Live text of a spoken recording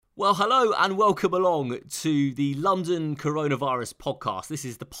Well, hello and welcome along to the London Coronavirus Podcast. This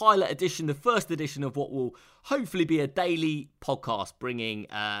is the pilot edition, the first edition of what will hopefully be a daily podcast, bringing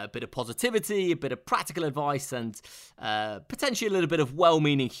a bit of positivity, a bit of practical advice, and potentially a little bit of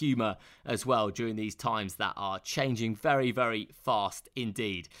well-meaning humour as well during these times that are changing very, very fast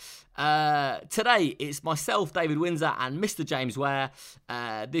indeed. Today, it's myself, David Windsor, and Mr. James Ware.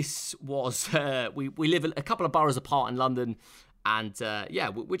 This was, we live a couple of boroughs apart in London. And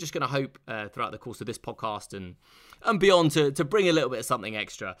we're just going to hope throughout the course of this podcast and beyond to bring a little bit of something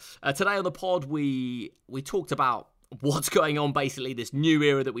extra. Today on the pod, we talked about what's going on, basically, this new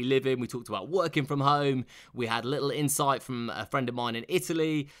era that we live in. We talked about working from home. We had a little insight from a friend of mine in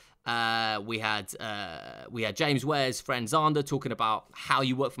Italy. We had James Ware's friend Zander talking about how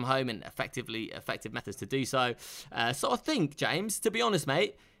you work from home and effective methods to do so. So I think, James, to be honest,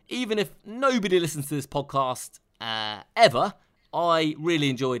 mate, even if nobody listens to this podcast ever, I really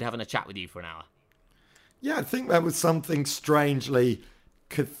enjoyed having a chat with you for an hour. Yeah, I think there was something strangely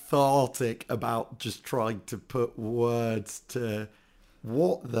cathartic about just trying to put words to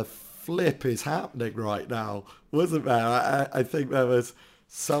what the flip is happening right now, wasn't there? I think there was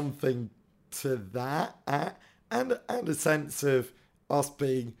something to that, and a sense of us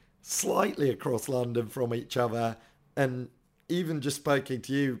being slightly across London from each other, and even just speaking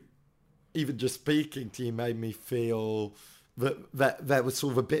to you made me feel that there was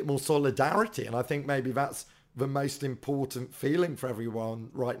sort of a bit more solidarity. And I think maybe that's the most important feeling for everyone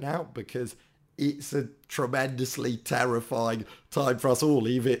right now, because it's a tremendously terrifying time for us all,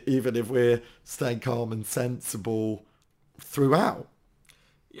 even if we're staying calm and sensible throughout.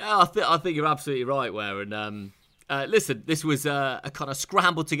 Yeah, I think you're absolutely right, Ware. And listen, this was a kind of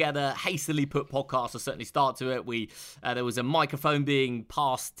scrambled together, hastily put podcast, a certainly start to it. There was a microphone being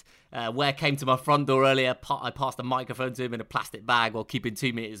passed. Ware came to my front door earlier. I passed a microphone to him in a plastic bag while keeping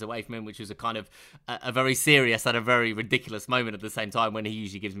 2 meters away from him, which was a kind of a very serious and a very ridiculous moment at the same time, when he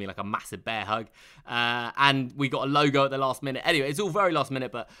usually gives me like a massive bear hug. And we got a logo at the last minute. Anyway, it's all very last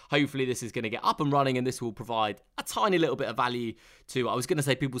minute, but hopefully this is going to get up and running, and this will provide a tiny little bit of value to, I was going to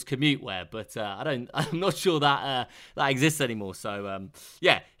say people's commute, Ware, but I'm not sure that exists anymore. So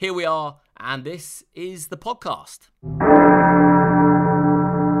here we are, and this is the podcast.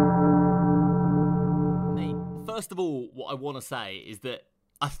 First of all, what I want to say is that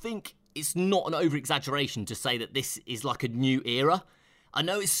I think it's not an over-exaggeration to say that this is like a new era. I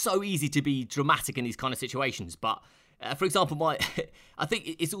know it's so easy to be dramatic in these kind of situations, but for example, I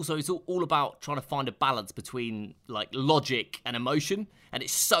think it's all about trying to find a balance between like logic and emotion, and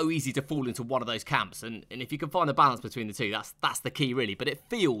it's so easy to fall into one of those camps. And if you can find a balance between the two, that's the key, really. But it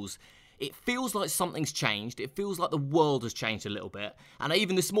feels like something's changed. It feels like the world has changed a little bit. And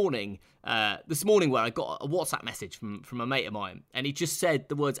even this morning where I got a WhatsApp message from a mate of mine, and he just said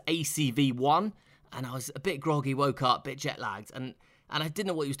the words ACV1, and I was a bit groggy, woke up, a bit jet lagged, and I didn't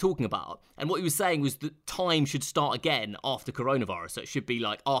know what he was talking about. And what he was saying was that time should start again after coronavirus. So it should be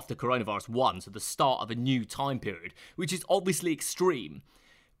like after coronavirus 1, so the start of a new time period, which is obviously extreme.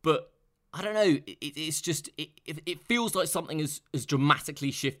 But I don't know, it feels like something has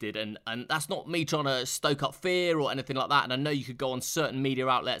dramatically shifted, and that's not me trying to stoke up fear or anything like that. And I know you could go on certain media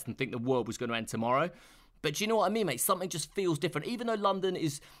outlets and think the world was going to end tomorrow. But do you know what I mean, mate? Something just feels different. Even though London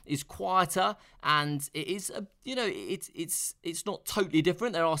is quieter, and it is, it's not totally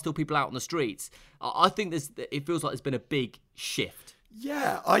different. There are still people out on the streets. I think it feels like there's been a big shift.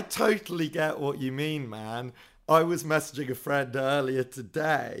 Yeah, I totally get what you mean, man. I was messaging a friend earlier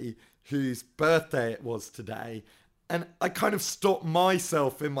today whose birthday it was today, and I kind of stopped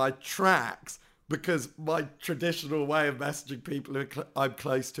myself in my tracks, because my traditional way of messaging people who I'm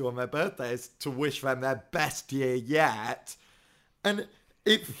close to on their birthday is to wish them their best year yet. And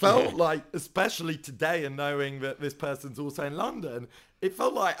it felt like, especially today, and knowing that this person's also in London, it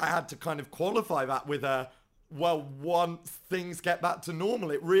felt like I had to kind of qualify that with once things get back to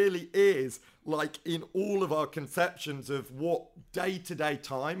normal, it really is like in all of our conceptions of what day-to-day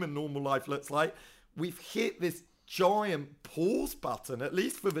time and normal life looks like, we've hit this giant pause button, at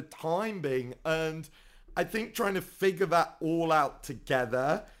least for the time being. And I think trying to figure that all out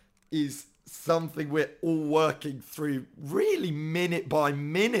together is something we're all working through really minute by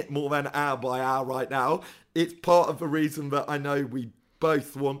minute, more than hour by hour right now. It's part of the reason that I know we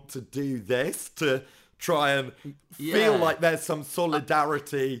both want to do this, to try and feel like there's some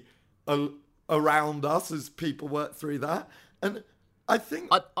solidarity around us as people work through that. And I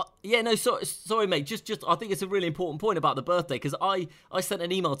think... sorry, mate. Just, I think it's a really important point about the birthday, because I sent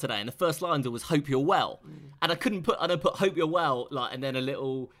an email today, and the first line was "Hope you're well," and I don't put "Hope you're well" and then a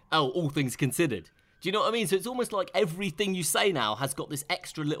little all things considered. Do you know what I mean? So it's almost like everything you say now has got this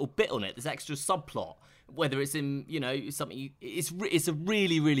extra little bit on it, this extra subplot. Whether it's in, something, it's a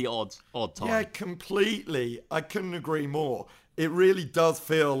really, really odd time. Yeah, completely. I couldn't agree more. It really does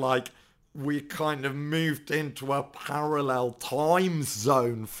feel like we kind of moved into a parallel time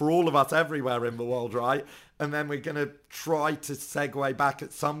zone for all of us everywhere in the world, right? And then we're going to try to segue back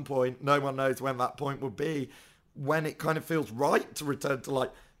at some point. No one knows when that point will be, when it kind of feels right to return to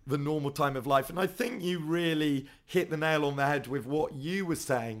like the normal time of life. And I think you really hit the nail on the head with what you were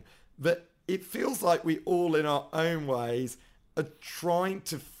saying, that it feels like we all in our own ways are trying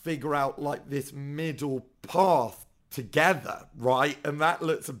to figure out like this middle path together, right? And that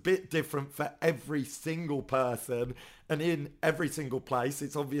looks a bit different for every single person and in every single place.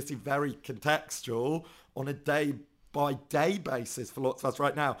 It's obviously very contextual on a day by day basis for lots of us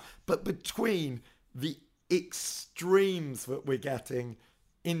right now. But between the extremes that we're getting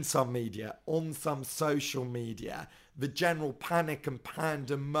in some media, on some social media, the general panic and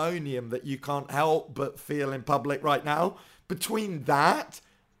pandemonium that you can't help but feel in public right now, between that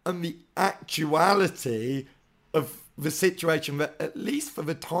and the actuality of the situation that, at least for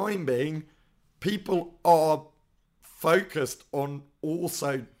the time being, people are focused on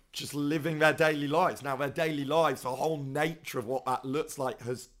also just living their daily lives. Now, their daily lives, the whole nature of what that looks like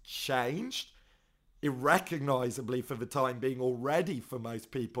has changed irrecognizably for the time being already for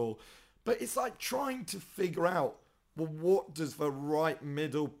most people. But it's like trying to figure out, well, what does the right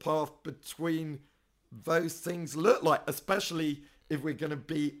middle path between those things look like, especially if we're going to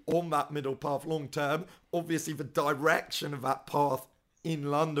be on that middle path long term. Obviously, the direction of that path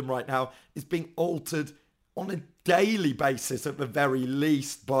in London right now is being altered on a daily basis at the very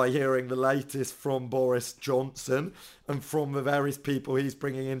least by hearing the latest from Boris Johnson and from the various people he's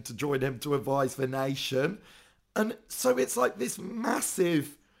bringing in to join him to advise the nation. And so it's like this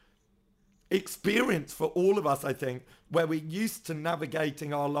massive experience for all of us, I think, where we're used to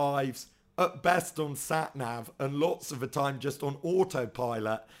navigating our lives at best on sat-nav and lots of the time just on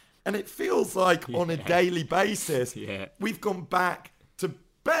autopilot. And it feels like on a daily basis, we've gone back to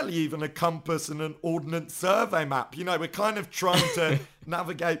barely even a compass and an ordnance survey map. You know, we're kind of trying to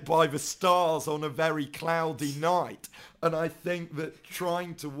navigate by the stars on a very cloudy night. And I think that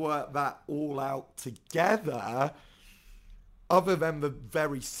trying to work that all out together, other than the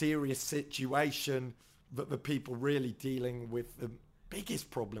very serious situation that the people really dealing with the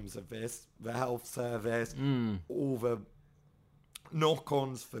biggest problems of this, the health service, all the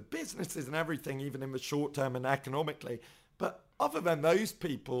knock-ons for businesses and everything, even in the short term and economically. But other than those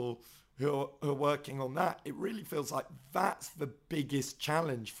people who are working on that, it really feels like that's the biggest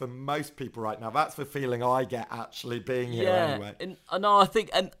challenge for most people right now. That's the feeling I get actually being here anyway. And I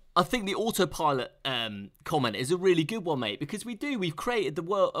think the autopilot comment is a really good one, mate, because we've created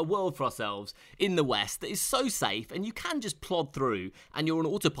a world for ourselves in the West that is so safe and you can just plod through and you're on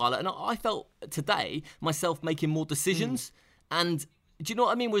autopilot. And I felt today myself making more decisions. And do you know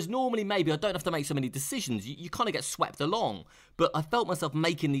what I mean? Whereas normally maybe I don't have to make so many decisions. You kind of get swept along. But I felt myself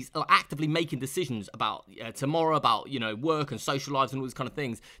actively making decisions about tomorrow, about, work and social lives and all these kind of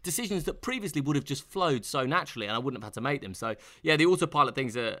things. Decisions that previously would have just flowed so naturally and I wouldn't have had to make them. So, yeah, the autopilot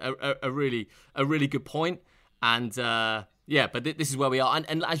thing's a really good point. And, but this is where we are.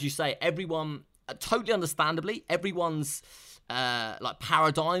 And as you say, everyone, totally understandably, everyone's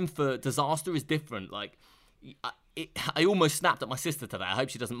paradigm for disaster is different. Like, I almost snapped at my sister today. I hope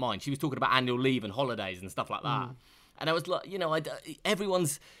she doesn't mind. She was talking about annual leave and holidays and stuff like that. And I was like,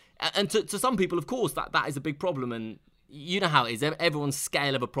 everyone's... And to some people, of course, that is a big problem. And you know how it is. Everyone's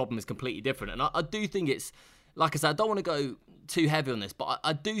scale of a problem is completely different. And I do think it's... Like I said, I don't want to go too heavy on this, but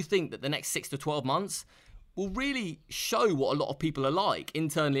I do think that the next 6 to 12 months will really show what a lot of people are like,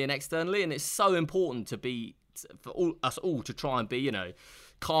 internally and externally. And it's so important for us all to try and be,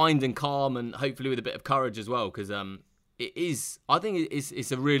 kind and calm and hopefully with a bit of courage as well, because I think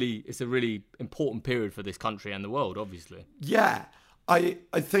it's a really important period for this country and the world, obviously. Yeah, I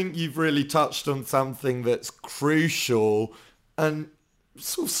think you've really touched on something that's crucial and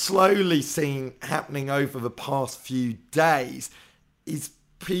sort of slowly seen happening over the past few days is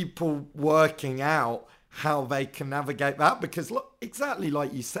people working out how they can navigate that, because look, exactly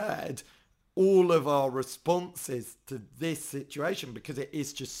like you said, all of our responses to this situation, because it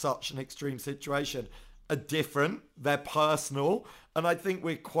is just such an extreme situation, are different. They're personal. And I think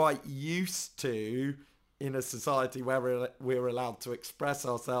we're quite used to, in a society where we're allowed to express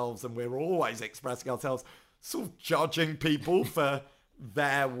ourselves and we're always expressing ourselves, sort of judging people for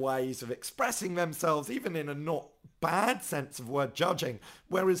their ways of expressing themselves, even in a not bad sense of word judging.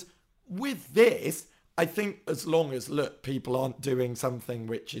 Whereas with this, I think as long as, look, people aren't doing something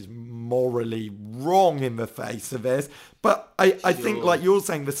which is morally wrong in the face of this. But I think, like you're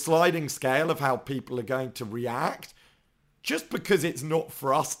saying, the sliding scale of how people are going to react, just because it's not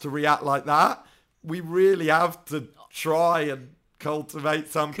for us to react like that, we really have to try and cultivate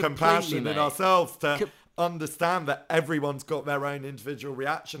some compassion in ourselves to understand that everyone's got their own individual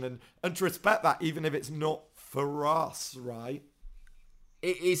reaction and to respect that, even if it's not for us, right?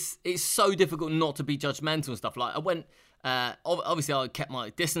 It's so difficult not to be judgmental and stuff. Like I went, obviously I kept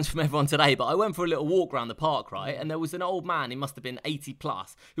my distance from everyone today, but I went for a little walk around the park, right? And there was an old man, he must have been 80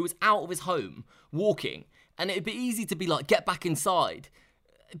 plus, who was out of his home walking. And it'd be easy to be like, get back inside.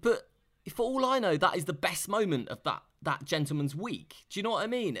 But for all I know, that is the best moment of that gentleman's week. Do you know what I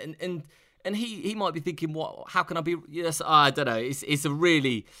mean? And he might be thinking, what? How can I be? Yes, I don't know. It's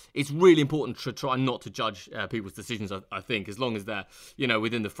really important to try not to judge people's decisions. I think, as long as they're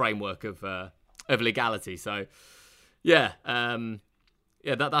within the framework of legality. So, yeah,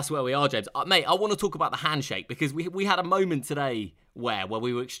 that's where we are, James. Mate, I want to talk about the handshake because we had a moment today where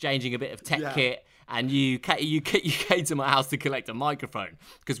we were exchanging a bit of tech kit. And you came to my house to collect a microphone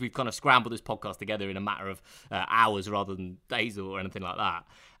because we've kind of scrambled this podcast together in a matter of hours rather than days or anything like that.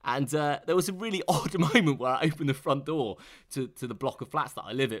 And there was a really odd moment where I opened the front door to the block of flats that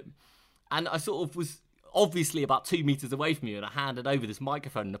I live in. And I sort of was obviously about 2 meters away from you and I handed over this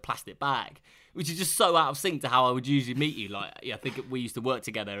microphone in a plastic bag, which is just so out of sync to how I would usually meet you. Like, I think we used to work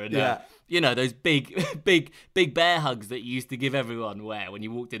together and, those big bear hugs that you used to give everyone when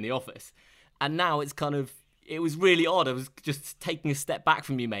you walked in the office. And now it's it was really odd. I was just taking a step back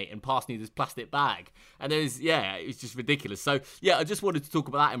from you, mate, and passing you this plastic bag. And it was just ridiculous. So, I just wanted to talk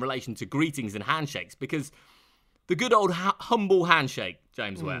about that in relation to greetings and handshakes, because the good old humble handshake,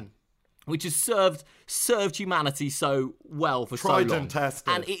 James Ware, which has served humanity so well for so long. Tried and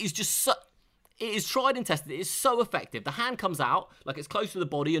tested. And it is just it is tried and tested. It is so effective. The hand comes out like it's close to the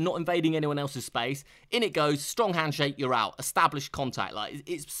body and not invading anyone else's space. In it goes, strong handshake, you're out. Established contact. Like,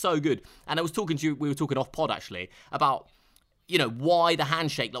 it's so good. And I was talking to you, we were talking off pod actually, about, why the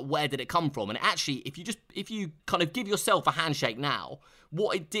handshake, like where did it come from? And actually, if you kind of give yourself a handshake now,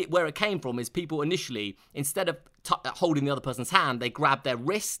 where it came from is people initially, instead of holding the other person's hand, they grabbed their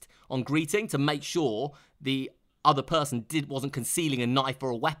wrist on greeting to make sure the other person wasn't concealing a knife or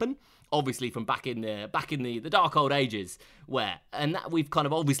a weapon. Obviously from back in the dark old ages, and that we've kind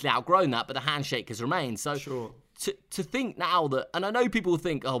of obviously outgrown that, but the handshake has remained. So sure. To think now that, and I know people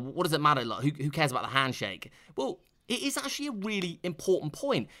think, oh, what does it matter? Like, who cares about the handshake? Well, it is actually a really important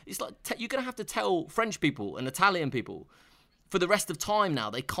point. It's like you're going to have to tell French people and Italian people for the rest of time now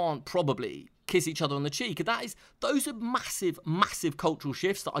they can't probably kiss each other on the cheek. And those are massive, massive cultural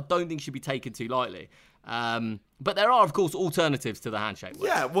shifts that I don't think should be taken too lightly. But there are, of course, alternatives to the handshake.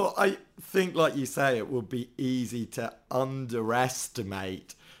 Yeah, well, I think, like you say, it would be easy to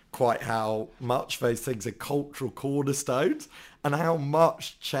underestimate quite how much those things are cultural cornerstones and how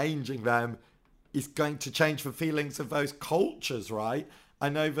much changing them is going to change the feelings of those cultures, right? I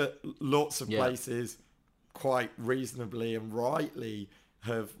know that lots of places quite reasonably and rightly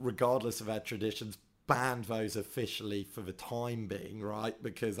have, regardless of their traditions, banned those officially for the time being, right?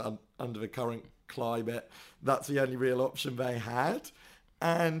 Because under the current climate, that's the only real option they had.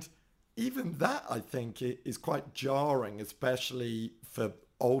 And even that, I think, is quite jarring, especially for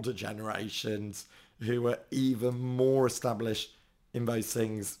older generations who are even more established in those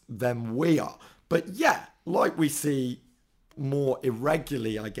things than we are. But yeah, like we see more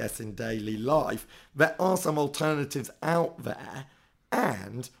irregularly, I guess, in daily life, there are some alternatives out there.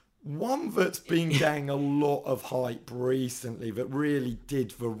 And one that's been getting a lot of hype recently that really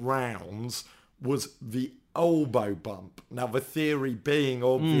did the rounds was the elbow bump. Now, the theory being,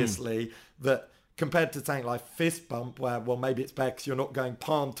 obviously, that compared to saying like fist bump, where, well, maybe it's better because you're not going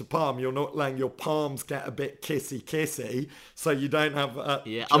palm to palm, you're not letting your palms get a bit kissy, so you don't have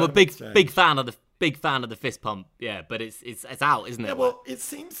I'm a big fan of the fist pump, but it's out, isn't it? Yeah, well, it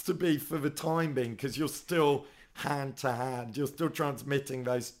seems to be for the time being, because you're still hand to hand, you're still transmitting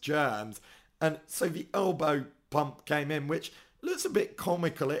those germs. And so the elbow pump came in, which looks a bit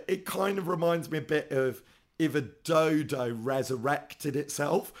comical. It kind of reminds me a bit of if a dodo resurrected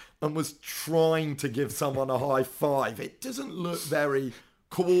itself and was trying to give someone a high five. It doesn't look very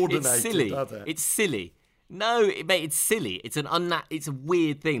coordinated, it's silly. Does it? It's silly. No, mate, it's silly. It's it's a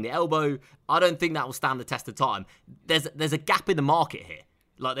weird thing. The elbow, I don't think that will stand the test of time. There's a gap in the market here.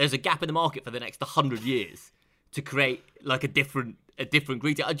 Like, there's a gap in the market for the next 100 years to create like a different a different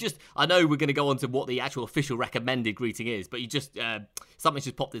greeting. I know we're going to go on to what the actual official recommended greeting is, but something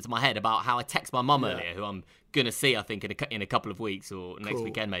just popped into my head about how I text my mum earlier, who I'm going to see, I think, in a couple of weeks or next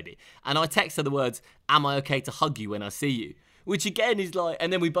weekend maybe. And I text her the words, "Am I okay to hug you when I see you?" Which again is like,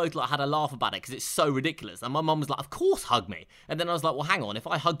 and then we both like had a laugh about it because it's so ridiculous. And my mum was like, "Of course, hug me." And then I was like, "Well, hang on, if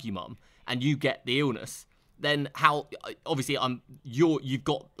I hug you, mum, and you get the illness, then how? Obviously, you've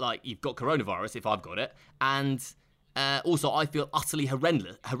got coronavirus if I've got it, and also I feel utterly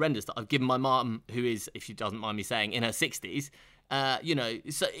horrendous that I've given my mum, who is, if she doesn't mind me saying, in her 60s.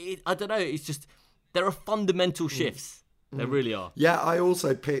 So I don't know. It's just there are fundamental shifts. There really are. Yeah, I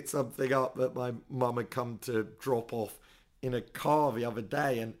also picked something up that my mum had come to drop off in a car the other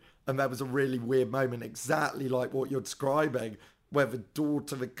day, and there was a really weird moment, exactly like what you're describing, where the door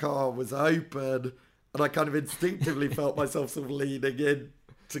to the car was open, and I kind of instinctively felt myself sort of leaning in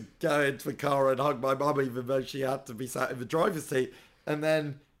to go into the car and hug my mum, even though she had to be sat in the driver's seat. And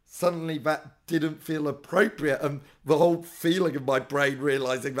then suddenly that didn't feel appropriate, and the whole feeling of my brain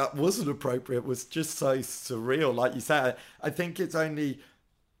realising that wasn't appropriate was just so surreal. Like you said, I think it's only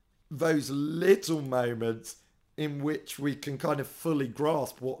those little moments in which we can kind of fully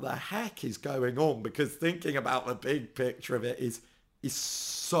grasp what the heck is going on, because thinking about the big picture of it is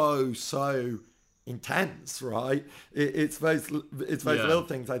so intense, right? It's those little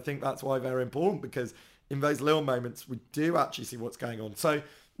things. I think that's why they're important, because in those little moments we do actually see what's going on. So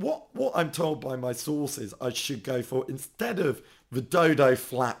what I'm told by my sources I should go for, instead of the dodo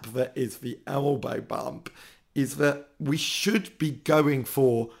flap that is the elbow bump, is that we should be going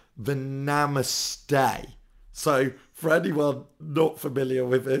for the namaste. So for anyone not familiar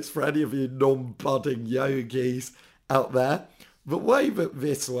with this, for any of you non-budding yogis out there, the way that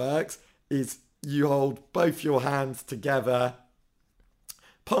this works is you hold both your hands together,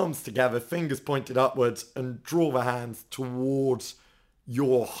 palms together, fingers pointed upwards, and draw the hands towards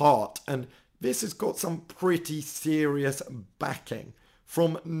your heart. And this has got some pretty serious backing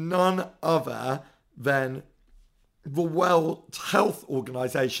from none other than the World Health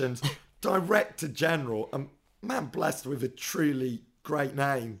Organization's Director General, and man blessed with a truly great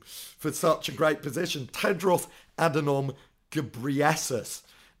name for such a great position, Tedros Adhanom Ghebreyesus.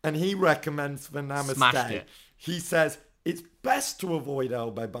 And he recommends the namaste. He says it's best to avoid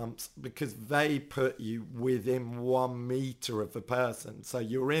elbow bumps because they put you within 1 meter of the person, so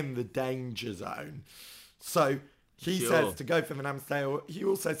you're in the danger zone. So he says to go for the namaste. He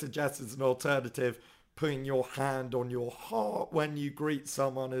also suggests as an alternative putting your hand on your heart when you greet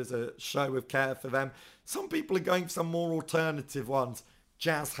someone as a show of care for them. Some people are going for some more alternative ones: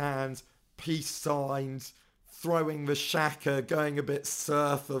 jazz hands, peace signs, throwing the shaka, going a bit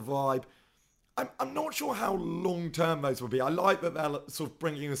surfer vibe. I'm not sure how long-term those will be. I like that they're sort of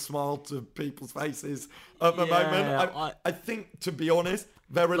bringing a smile to people's faces at the moment. I think, to be honest,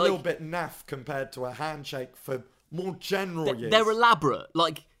 they're a little bit naff compared to a handshake for more general use. They're elaborate.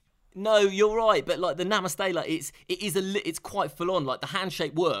 No, you're right, but the namaste, it's quite full on. The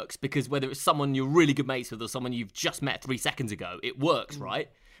handshake works because whether it's someone you're really good mates with or someone you've just met 3 seconds ago, it works, right?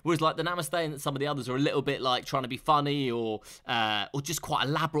 Whereas the namaste and some of the others are a little bit trying to be funny or just quite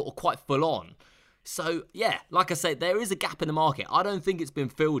elaborate or quite full on. So yeah, like I say, there is a gap in the market. I don't think it's been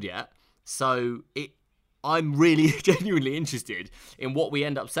filled yet. So I'm really genuinely interested in what we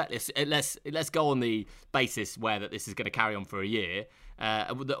end up set. Let's go on the basis where that this is going to carry on for a year.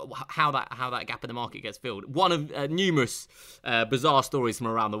 How that gap in the market gets filled. One of numerous bizarre stories from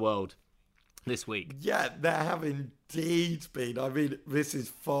around the world this week. Yeah, there have indeed been. I mean, this is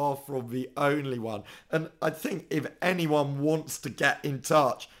far from the only one. And I think if anyone wants to get in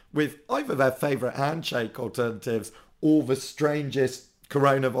touch with either their favourite handshake alternatives or the strangest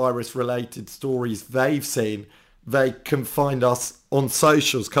coronavirus-related stories they've seen, they can find us on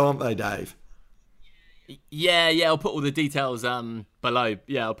socials, can't they, Dave? Yeah, I'll put all the details below.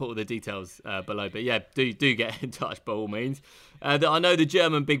 Yeah, I'll put all the details below. But yeah, do get in touch by all means. I know the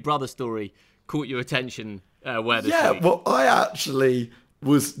German Big Brother story caught your attention where this week. Well, I actually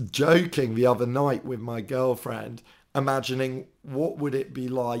was joking the other night with my girlfriend, imagining what would it be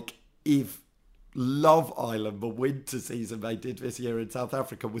like if Love Island, the winter season they did this year in South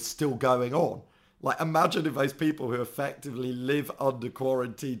Africa, was still going on. Imagine if those people who effectively live under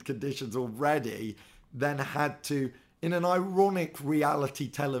quarantined conditions already then had to, in an ironic reality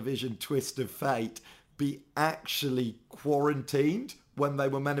television twist of fate, be actually quarantined when they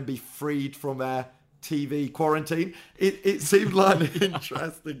were meant to be freed from their TV quarantine. It seemed like an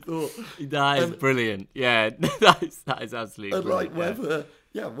interesting thought. That is brilliant. Yeah, that is absolutely brilliant.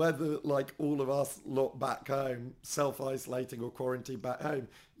 Whether all of us locked back home, self-isolating or quarantined back home,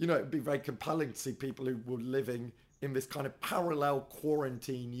 it'd be very compelling to see people who were living in this kind of parallel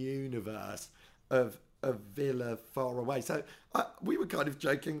quarantine universe of a villa far away. So we were kind of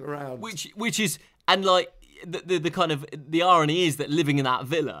joking around. Which is, and like the kind of the irony is that living in that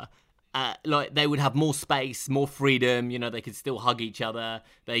villa, like they would have more space, more freedom. You know, they could still hug each other.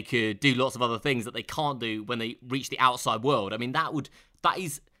 They could do lots of other things that they can't do when they reach the outside world. I mean, that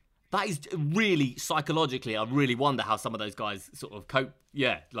is really psychologically. I really wonder how some of those guys sort of cope.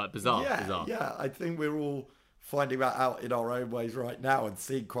 Yeah, like bizarre. Yeah. I think we're all finding that out in our own ways right now and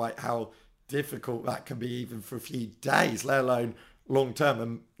seeing quite how difficult that can be even for a few days, let alone long term,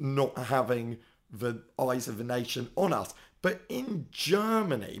 and not having the eyes of the nation on us. But in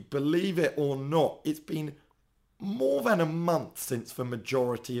Germany, believe it or not, it's been more than a month since the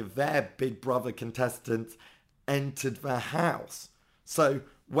majority of their Big Brother contestants entered the house. So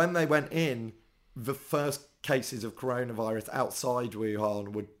when they went in, the first cases of coronavirus outside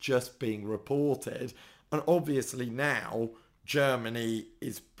Wuhan were just being reported. And obviously now Germany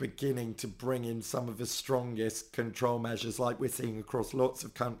is beginning to bring in some of the strongest control measures, like we're seeing across lots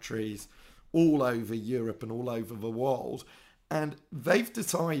of countries all over Europe and all over the world. And they've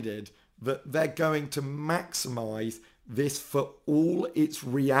decided that they're going to maximize this for all its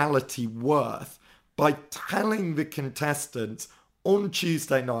reality worth by telling the contestants on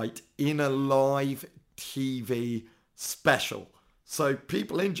Tuesday night in a live TV special. So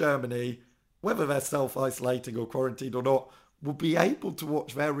people in Germany, whether they're self-isolating or quarantined or not, will be able to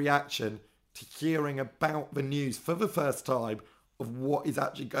watch their reaction to hearing about the news for the first time of what is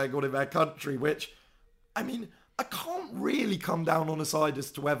actually going on in their country, which, I mean, I can't really come down on a side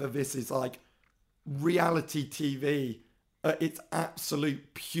as to whether this is like reality TV at its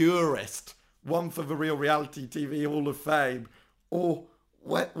absolute purest, one for the real reality TV Hall of Fame, or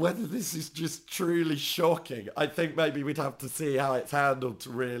whether this is just truly shocking. I think maybe we'd have to see how it's handled to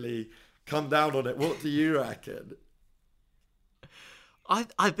really come down on it. What do you reckon?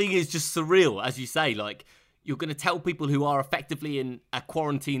 I think it's just surreal, as you say. Like, you're going to tell people who are effectively in a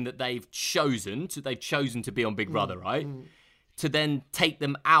quarantine that they've chosen to be on Big Brother, right? To then take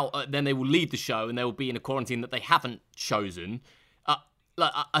them out, then they will leave the show and they will be in a quarantine that they haven't chosen.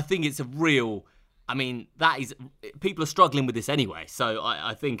 I think it's a real. I mean, people are struggling with this anyway. So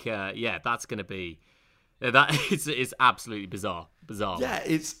I think, that's going to be. It's absolutely bizarre. Yeah,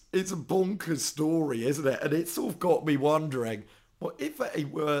 it's a bonkers story, isn't it? And it sort of got me wondering. Well, if they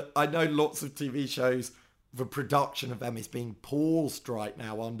were, I know lots of TV shows, the production of them is being paused right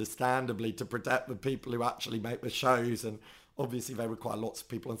now, understandably, to protect the people who actually make the shows. And obviously they require lots of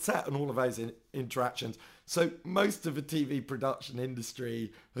people on set and all of those interactions. So most of the TV production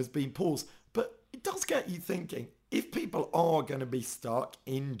industry has been paused. But it does get you thinking, if people are going to be stuck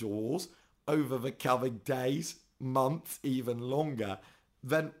indoors over the coming days, months, even longer,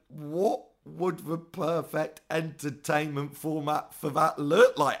 then what would the perfect entertainment format for that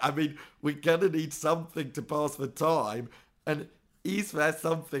look like? I mean, we're going to need something to pass the time. And is there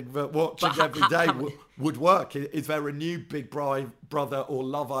something that watching every day would work? Is there a new Big Brother or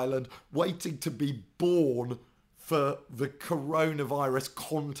Love Island waiting to be born for the coronavirus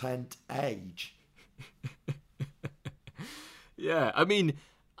content age? Yeah, I mean,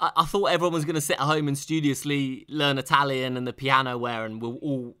 I thought everyone was going to sit at home and studiously learn Italian and the piano wear, and we'll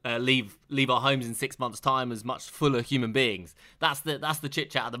all leave our homes in 6 months' time as much fuller human beings. That's the chit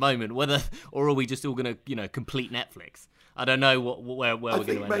chat at the moment. Or are we just all going to complete Netflix? I don't know where we're going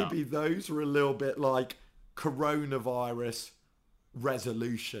to end up. I think maybe those were a little bit like coronavirus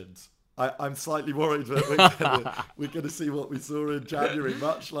resolutions. I'm slightly worried that we're going to see what we saw in January,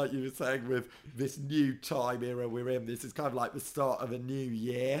 much like you were saying with this new time era we're in. This is kind of like the start of a new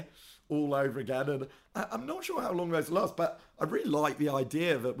year all over again. And I'm not sure how long those last, but I really like the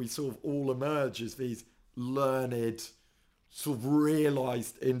idea that we sort of all emerge as these learned, sort of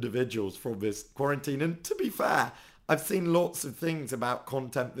realised individuals from this quarantine. And to be fair, I've seen lots of things about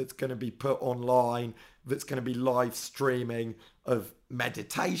content that's going to be put online, that's going to be live streaming, of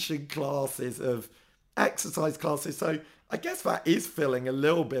meditation classes, of exercise classes. So I guess that is filling a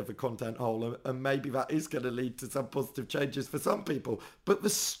little bit of a content hole, and maybe that is going to lead to some positive changes for some people. But the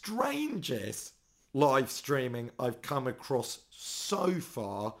strangest live streaming I've come across so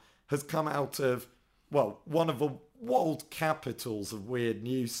far has come out of, well, one of the world capitals of weird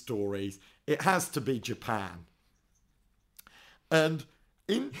news stories. It has to be Japan. And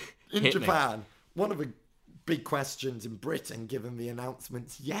in Japan, one of the big questions in Britain, given the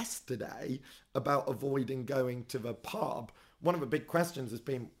announcements yesterday about avoiding going to the pub, one of the big questions has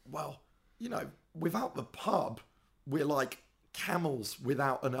been, well, without the pub, we're like camels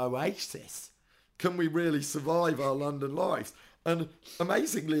without an oasis. Can we really survive our London lives? And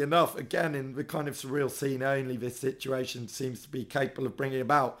amazingly enough, again, in the kind of surreal scene only this situation seems to be capable of bringing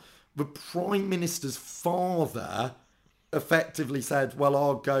about, the Prime Minister's father effectively said, well,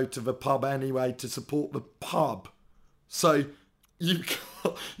 I'll go to the pub anyway to support the pub. So you've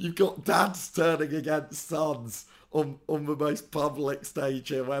got dads turning against sons on the most public stage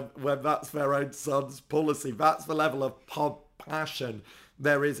here when that's their own son's policy. That's the level of pub passion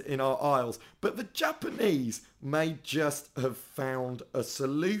there is in our aisles. But the Japanese may just have found a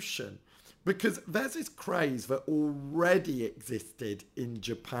solution, because there's this craze that already existed in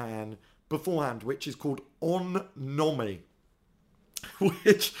Japan beforehand, which is called onnomi,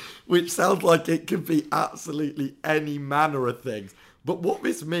 which sounds like it could be absolutely any manner of things. But what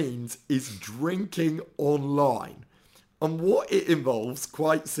this means is drinking online. And what it involves,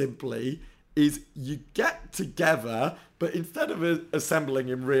 quite simply, is you get together, but instead of assembling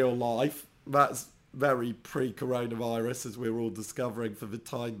in real life, that's very pre-coronavirus, as we're all discovering for the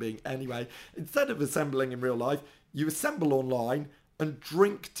time being anyway, instead of assembling in real life, you assemble online and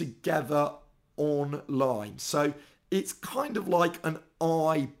drink together online. So it's kind of like an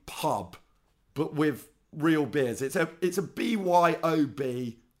iPub, but with real beers. It's a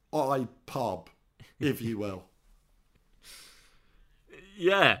BYOB iPub, if you will.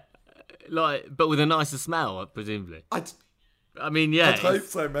 Yeah, but with a nicer smell, presumably. I mean, yeah. I'd hope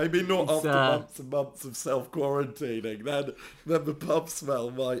so. Maybe not after months and months of self-quarantining. Then the pub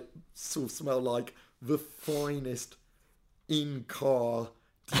smell might sort of smell like the finest in-car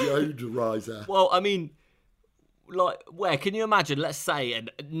deodorizer. Well, I mean, where can you imagine? Let's say,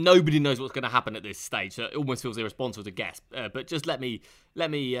 and nobody knows what's going to happen at this stage, so it almost feels irresponsible to guess. But just let me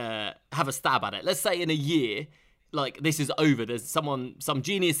have a stab at it. Let's say in a year, this is over. There's some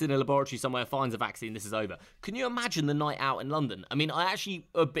genius in a laboratory somewhere finds a vaccine. This is over. Can you imagine the night out in London? I mean, I actually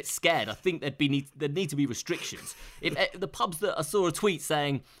am a bit scared. I think there'd need to be restrictions. If the pubs that I saw a tweet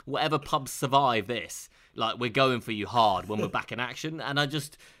saying whatever pubs survive this, we're going for you hard when we're back in action. And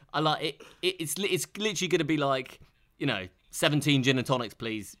I like it. It's literally going to be 17 gin and tonics,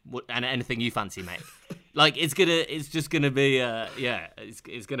 please, and anything you fancy, mate. It's just gonna be,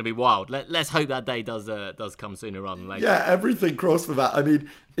 it's gonna be wild. Let's hope that day does come sooner rather than later. Yeah, everything crossed for that. I mean,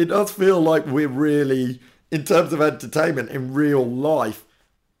 it does feel like we're really, in terms of entertainment in real life,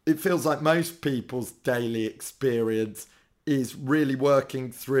 it feels like most people's daily experience is really working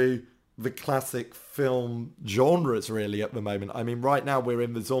through the classic film genres really at the moment. I mean, right now we're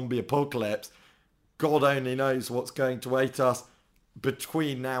in the zombie apocalypse. God only knows what's going to await us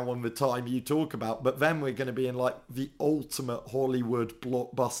between now and the time you talk about, but then we're going to be in the ultimate Hollywood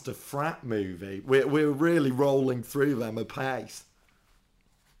blockbuster frat movie. We're really rolling through them apace.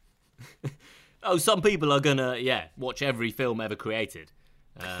 Oh, some people are gonna watch every film ever created.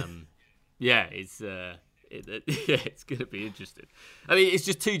 It's gonna be interesting. I mean, it's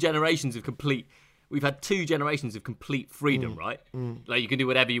just 2 generations of complete. We've had 2 generations of complete freedom, right? You can do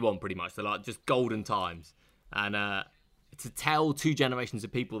whatever you want, pretty much. They're just golden times, and to tell 2 generations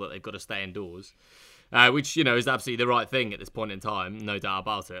of people that they've got to stay indoors, which is absolutely the right thing at this point in time, no doubt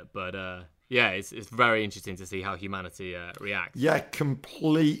about it. But it's very interesting to see how humanity reacts. Yeah,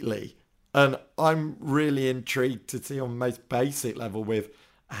 completely. And I'm really intrigued to see on the most basic level with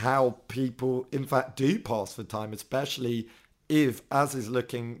how people, in fact, do pass the time, especially if, as is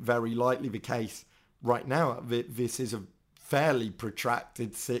looking very likely the case right now, this is a fairly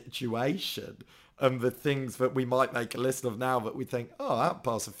protracted situation. And the things that we might make a list of now that we think, that'll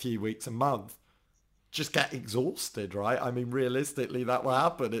pass a few weeks, a month, just get exhausted, right? I mean, realistically, that will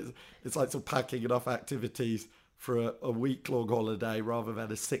happen. It's like sort of packing enough activities for a week-long holiday rather than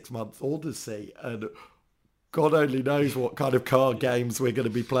a 6-month odyssey. And God only knows what kind of card games we're going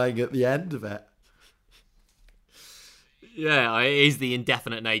to be playing at the end of it. Yeah, it is the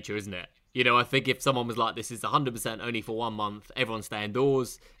indefinite nature, isn't it? I think if someone was like, this is 100% only for 1 month, everyone stay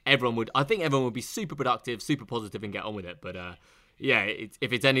indoors, everyone would be super productive, super positive and get on with it. But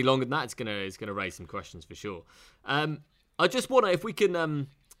if it's any longer than that, it's gonna raise some questions for sure. I just wonder if we can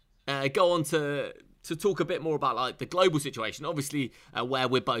go on to talk a bit more about the global situation. Obviously, where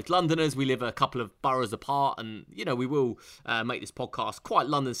we're both Londoners, we live a couple of boroughs apart, and we will make this podcast quite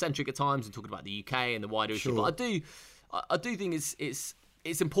London-centric at times and talking about the UK and the wider issue. But I do think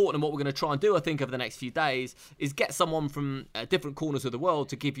it's important, and what we're going to try and do, I think, over the next few days is get someone from different corners of the world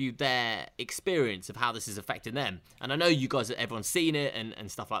to give you their experience of how this is affecting them. And I know you guys, everyone's seen it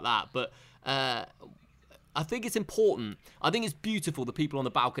and stuff like that, but I think it's important. I think it's beautiful, the people on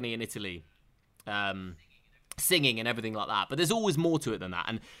the balcony in Italy singing and everything like that. But there's always more to it than that.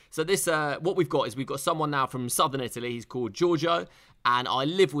 And so this, what we've got someone now from southern Italy. He's called Giorgio, and I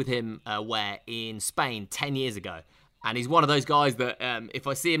lived with him in Spain 10 years ago. And he's one of those guys that if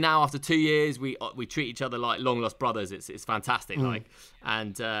I see him now after 2 years, we treat each other like long lost brothers. It's fantastic.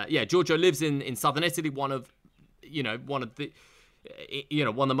 Giorgio lives in southern Italy, one of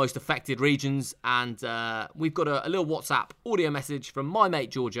the most affected regions, and we've got a little WhatsApp audio message from my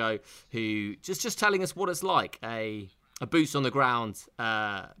mate Giorgio, who just telling us what it's like, a boots on the ground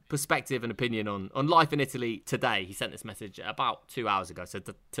perspective and opinion on life in Italy today. He sent this message about 2 hours ago, so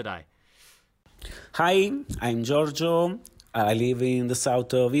today. Hi, I'm Giorgio. I live in the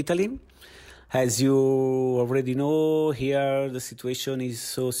south of Italy. As you already know, here the situation is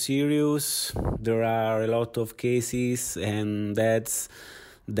so serious. There are a lot of cases and deaths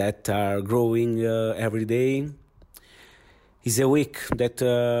that are growing every day. It's a week that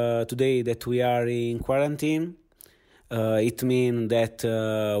today that we are in quarantine. It means that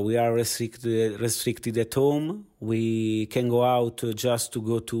we are restricted at home. We can go out just to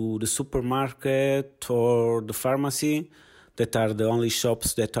go to the supermarket or the pharmacy. That are the only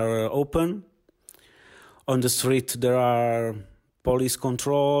shops that are open. On the street there are police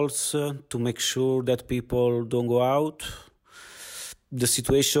controls to make sure that people don't go out. The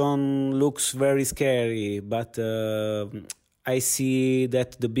situation looks very scary, but I see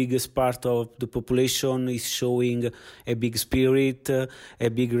that the biggest part of the population is showing a big spirit, a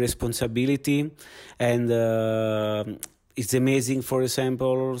big responsibility, and it's amazing, for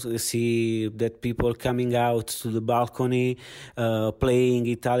example, to see that people coming out to the balcony, playing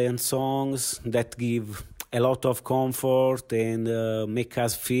Italian songs that give a lot of comfort and make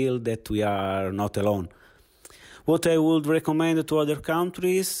us feel that we are not alone. What I would recommend to other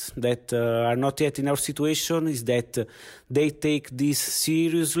countries that are not yet in our situation is that they take this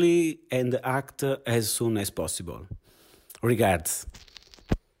seriously and act as soon as possible. Regards.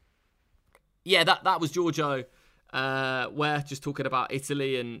 Yeah, that was Giorgio. We're just talking about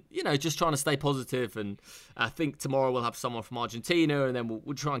Italy and, just trying to stay positive. And I think tomorrow we'll have someone from Argentina, and then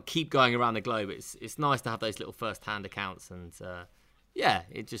we'll try and keep going around the globe. It's nice to have those little first-hand accounts, and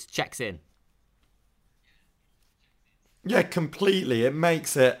it just checks in. Yeah, completely. It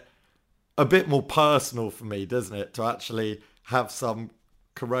makes it a bit more personal for me, doesn't it? To actually have some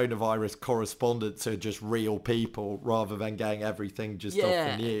coronavirus correspondents who are just real people rather than getting everything just off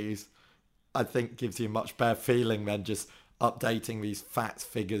the news. I think gives you a much better feeling than just updating these facts,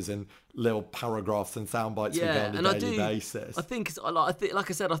 figures and little paragraphs and sound bites we get on a daily basis. I think,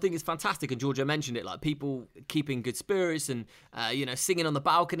 like I said, I think it's fantastic. And Giorgio mentioned it, like people keeping good spirits and, singing on the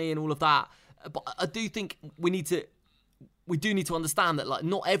balcony and all of that. But I do think we do need to understand that, like,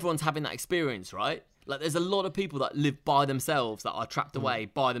 not everyone's having that experience, right? Like, there's a lot of people that live by themselves, that are trapped away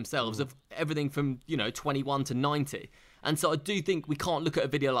by themselves, of everything from, 21 to 90. And so I do think we can't look at a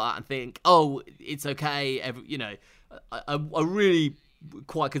video like that and think, oh, it's okay. I'm really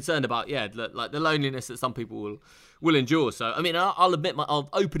quite concerned about, like the loneliness that some people will endure. So, I mean, I'll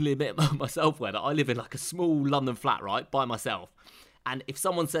openly admit myself that I live in like a small London flat, right, by myself. And if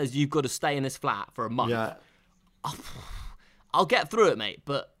someone says you've got to stay in this flat for a month, I'll get through it, mate.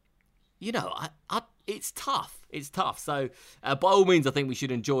 But, it's tough. It's tough. So, by all means, I think we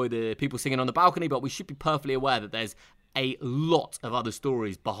should enjoy the people singing on the balcony, but we should be perfectly aware that there's a lot of other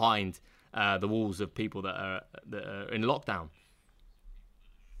stories behind the walls of people that are in lockdown.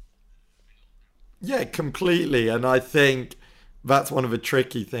 Yeah, completely. And I think that's one of the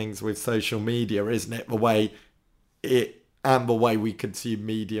tricky things with social media, isn't it? The way we consume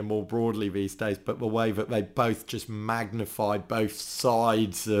media more broadly these days, but the way that they both just magnify both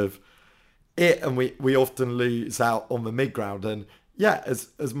sides of it, and we often lose out on the mid-ground. And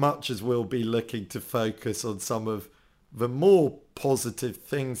as much as we'll be looking to focus on some of the more positive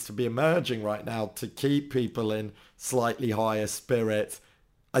things to be emerging right now to keep people in slightly higher spirits,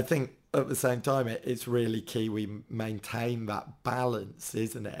 I think at the same time it's really key we maintain that balance,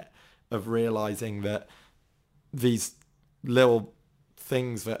 isn't it, of realising that these little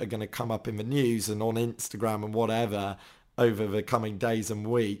things that are going to come up in the news and on Instagram and whatever over the coming days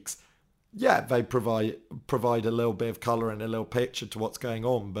and weeks, they provide a little bit of colour and a little picture to what's going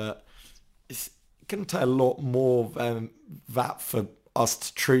on, but it's going to take a lot more than that for us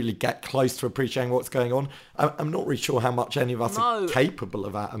to truly get close to appreciating what's going on. I'm not really sure how much any of us are capable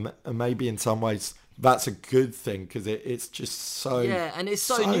of that, and maybe in some ways that's a good thing, because it's just so and it's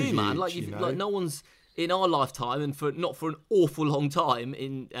so new, huge, man. Like like no one's in our lifetime, and not for an awful long time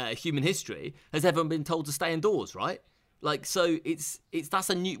in human history, has ever been told to stay indoors, right? Like, so it's that's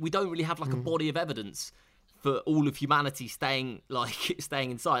a new. We don't really have like a body of evidence for all of humanity staying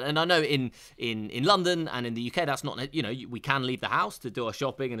inside. And I know in London and in the UK, that's not, you know, we can leave the house to do our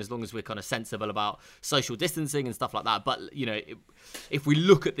shopping, and as long as we're kind of sensible about social distancing and stuff like that. But, you know, if we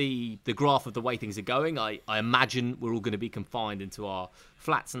look at the graph of the way things are going, I imagine we're all going to be confined into our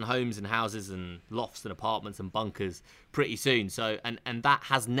flats and homes and houses and lofts and apartments and bunkers pretty soon. So, and that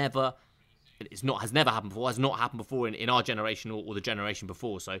has never happened before, has not happened before in our generation or the generation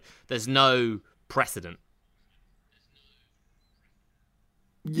before. So there's no precedent.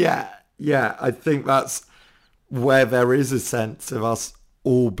 Yeah, I think that's where there is a sense of us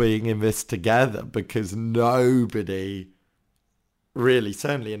all being in this together, because nobody really,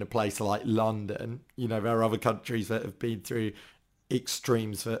 certainly in a place like London, you know, there are other countries that have been through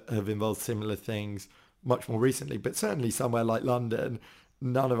extremes that have involved similar things much more recently, but certainly somewhere like London,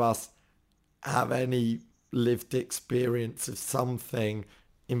 none of us have any lived experience of something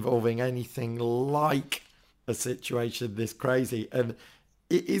involving anything like a situation this crazy. And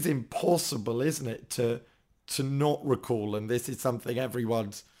it is impossible, isn't it, to not recall, and this is something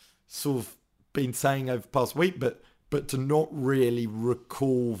everyone's sort of been saying over the past week, but to not really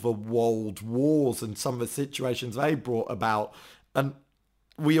recall the world wars and some of the situations they brought about. And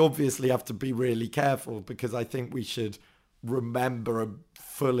we obviously have to be really careful, because I think we should remember and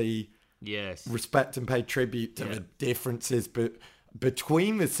fully respect and pay tribute to the differences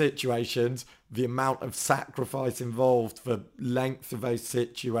between the situations, the amount of sacrifice involved, the length of those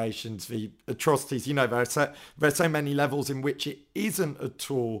situations, the atrocities. You know, there are so many levels in which it isn't at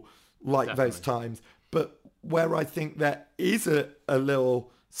all like those times. But where I think there is a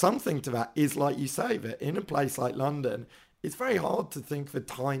little something to that is, like you say, that in a place like London, it's very hard to think of a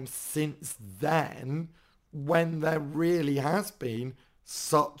time since then when there really has been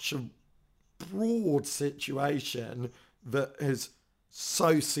such a broad situation that has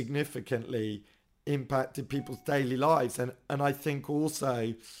so significantly impacted people's daily lives. And I think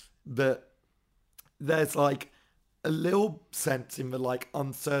also that there's like a little sense in the like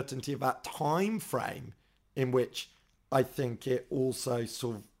uncertainty of that time frame, in which I think it also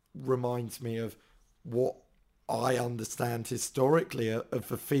sort of reminds me of what I understand historically of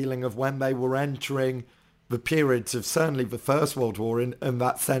the feeling of when they were entering the periods of certainly the First World War, and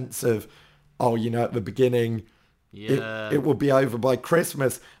that sense of, oh, you know, at the beginning, it will be over by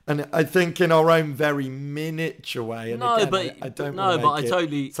Christmas. And I think in our own very miniature way, and I don't want to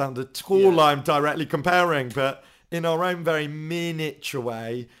make it sound at all I'm directly comparing, but in our own very miniature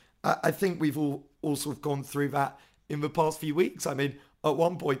way, I think we've all sort of gone through that in the past few weeks. I mean, at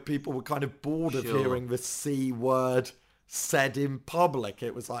one point, people were kind of bored of hearing the C word said in public.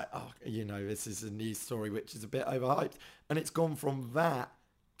 It was like, oh, you know, this is a news story which is a bit overhyped. And it's gone from that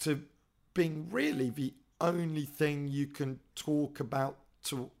to being really the only thing you can talk about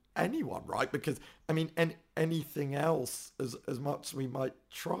to anyone, right? Because, I mean, anything else, as much as we might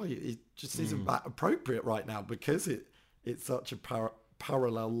try, it just isn't that appropriate right now, because it's such a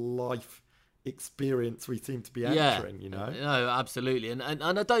parallel life experience we seem to be entering, you know? No, absolutely. And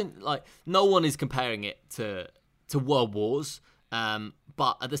I don't, like, no one is comparing it to world wars,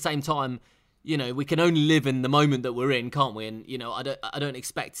 but at the same time, you know, we can only live in the moment that we're in, can't we? And, you know, I don't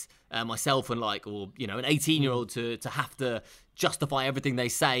expect myself and an 18-year-old to have to justify everything they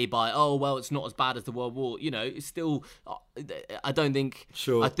say by, oh, well, it's not as bad as the World War. You know, it's still, I don't think,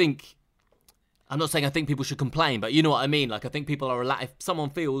 I'm not saying I think people should complain, but you know what I mean? Like, I think people are if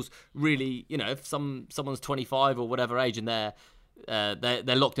someone feels really, you know, if someone's 25 or whatever age and they're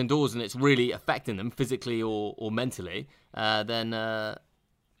locked indoors and it's really affecting them physically or mentally, then they're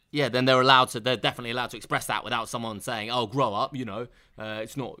definitely allowed to express that without someone saying, oh, grow up, you know,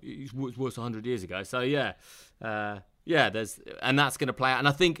 it was worse 100 years ago. So and that's going to play out. And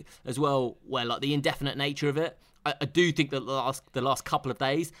I think as well, where like the indefinite nature of it, I do think that the last couple of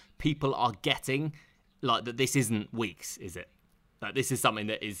days, people are getting like that. This isn't weeks, is it? Like, this is something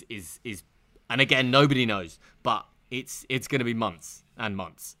that is, and again, nobody knows, but it's going to be months and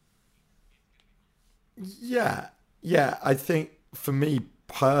months. Yeah. I think for me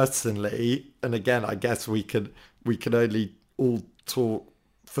personally, and again, I guess we could only all talk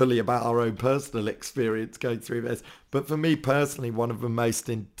fully about our own personal experience going through this. But for me personally, one of the most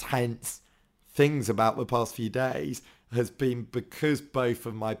intense things about the past few days has been, because both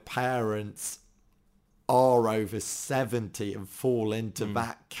of my parents are over 70 and fall into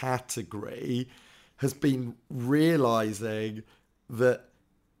that category, has been realizing that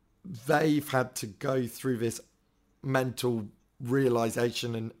they've had to go through this mental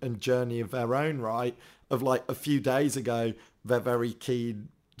realization and journey of their own right. Of like a few days ago, they're very keen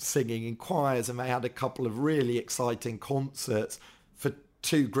singing in choirs, and they had a couple of really exciting concerts for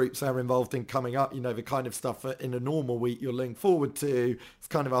two groups they're involved in coming up, the kind of stuff that in a normal week you're looking forward to. It's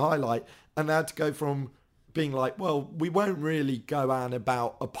kind of a highlight. And they had to go from being like, well, we won't really go on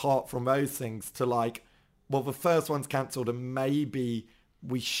about apart from those things to like, well, the first one's cancelled and maybe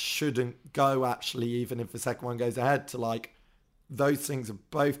we shouldn't go actually, even if the second one goes ahead, to like, those things are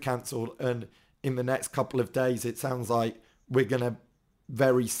both cancelled. And in the next couple of days, it sounds like we're going to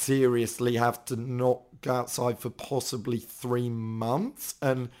very seriously have to not go outside for possibly 3 months.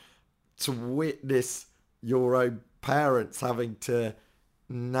 And to witness your own parents having to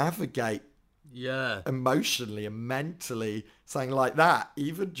navigate emotionally and mentally something like that,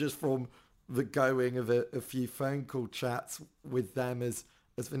 even just from the going of a few phone call chats with them as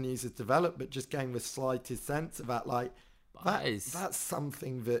the news has developed, but just getting the slightest sense of that, like, that's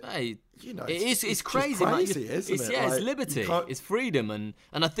something that it's crazy, isn't it? Yeah, it's liberty, it's freedom, and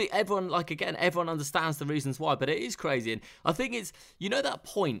I think everyone understands the reasons why, but it is crazy. And I think it's that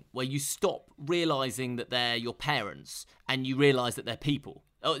point where you stop realizing that they're your parents and you realize that they're people.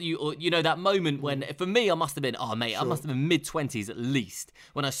 That moment when, for me, I must have been, I must have been mid-20s at least,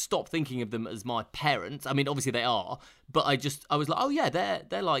 when I stopped thinking of them as my parents. I mean, obviously they are, but I was like, oh yeah, they're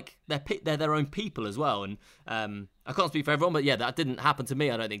their own people as well. And I can't speak for everyone, but yeah, that didn't happen to me,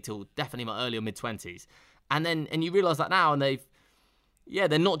 I don't think, till definitely my early or mid-20s. And you realise that now, and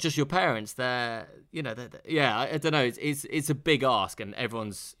they're not just your parents. I don't know. It's a big ask, and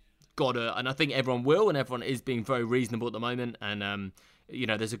everyone's got to, and I think everyone will, and everyone is being very reasonable at the moment, and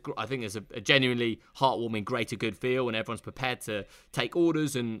I think there's a genuinely heartwarming greater good feel, and everyone's prepared to take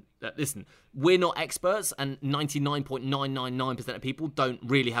orders. And listen, we're not experts, and 99.999% of people don't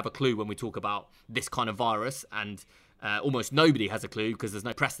really have a clue when we talk about this kind of virus, and almost nobody has a clue because there's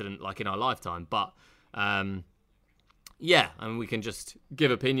no precedent like in our lifetime. But we can just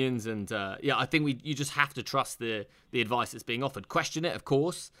give opinions, and I think you just have to trust the advice that's being offered. Question it, of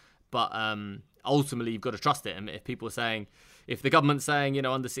course, but ultimately you've got to trust it. And if people are saying, if the government's saying,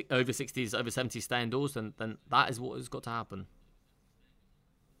 over 60s, over 70s stay indoors, then that is what has got to happen.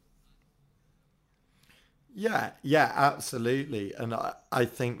 Yeah, absolutely. And I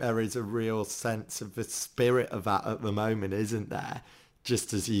think there is a real sense of the spirit of that at the moment, isn't there?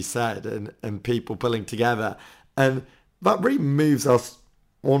 Just as you said, and people pulling together. And that really moves us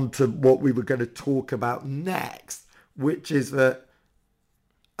on to what we were going to talk about next, which is that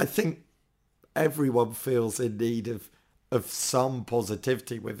I think everyone feels in need of some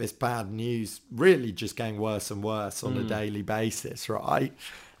positivity with this bad news really just getting worse and worse on a daily basis, right?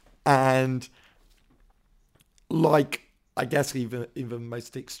 And like, I guess even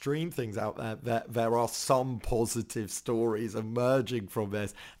most extreme things out there, there are some positive stories emerging from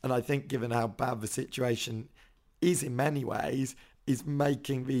this. And I think given how bad the situation is in many ways, is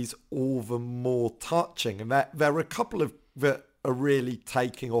making these all the more touching. And there are a couple of that are really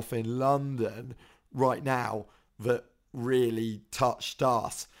taking off in London right now that really touched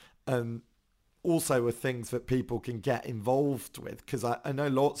us, and also are things that people can get involved with, because I know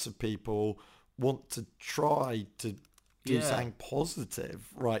lots of people want to try to do something positive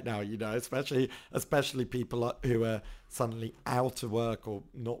right now, especially people who are suddenly out of work or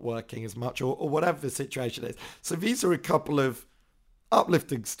not working as much, or whatever the situation is. So these are a couple of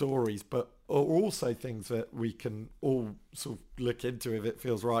uplifting stories, but are also things that we can all sort of look into if it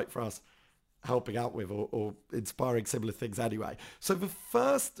feels right for us helping out with, or inspiring similar things anyway. So the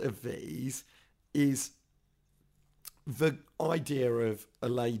first of these is the idea of a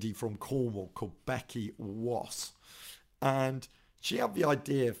lady from Cornwall called Becky Wass. And she had the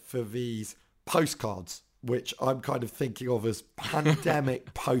idea for these postcards, which I'm kind of thinking of as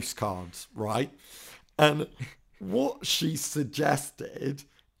pandemic postcards, right? And what she suggested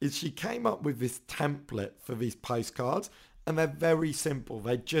is she came up with this template for these postcards, and they're very simple.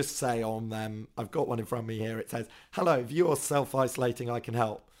 They just say on them, I've got one in front of me here, it says, hello, if you're self-isolating, I can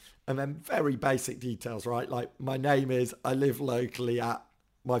help. And then very basic details, right? Like, my name is, I live locally at,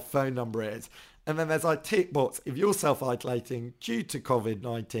 my phone number is. And then there's like tick box, if you're self-isolating due to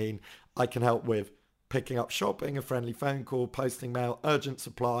COVID-19, I can help with picking up shopping, a friendly phone call, posting mail, urgent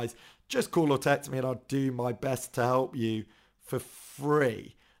supplies. Just call or text me and I'll do my best to help you for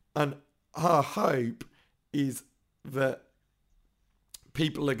free. And her hope is that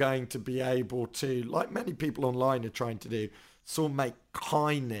people are going to be able to, like many people online are trying to do, sort of make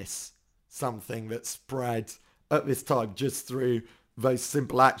kindness something that spreads at this time just through those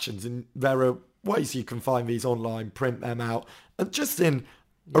simple actions. And there are ways you can find these online, print them out, and just in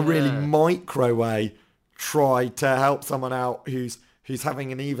a really micro way, try to help someone out who's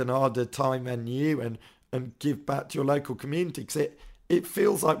having an even harder time than you, and give back to your local community. Because it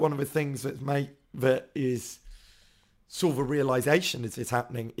feels like one of the things that is sort of a realization as it's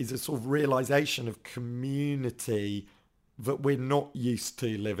happening is a sort of realization of community that we're not used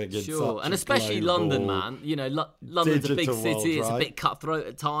to living in. Sure, and especially London, man. You know, London's a big city. World, it's right? a bit cutthroat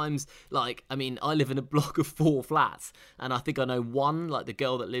at times. Like, I mean, I live in a block of 4 flats, and I think I know one, like the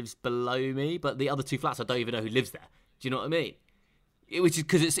girl that lives below me, but the other 2 flats, I don't even know who lives there. Do you know what I mean? Which is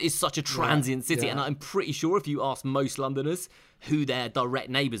because it's such a transient city, and I'm pretty sure if you ask most Londoners who their direct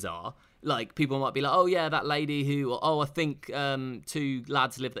neighbours are, like, people might be like, oh yeah, that lady who, or, oh, I think 2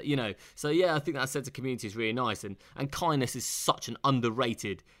 lads live there, you know. So yeah, I think that sense of community is really nice, and kindness is such an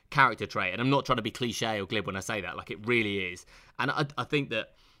underrated character trait. And I'm not trying to be cliche or glib when I say that, like, it really is. And I think that,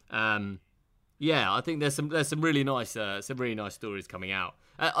 I think there's some really nice stories coming out.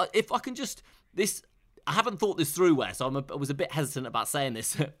 If I can just I haven't thought this through, Wes. I was a bit hesitant about saying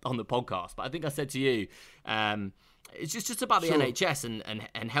this on the podcast, but I think I said to you, it's just about the NHS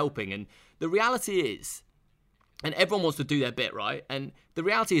and helping. And the reality is, and everyone wants to do their bit, right? And the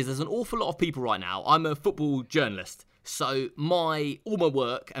reality is there's an awful lot of people right now. I'm a football journalist. So all my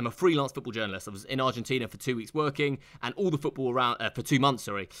work, I'm a freelance football journalist. I was in Argentina for 2 weeks working, and all the football around, for 2 months,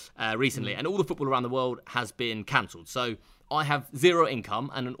 recently. And all the football around the world has been cancelled. So I have 0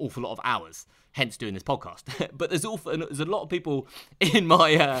 income and an awful lot of hours, hence doing this podcast. But there's a lot of people in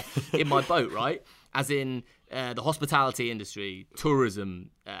my boat, right? As in the hospitality industry, tourism,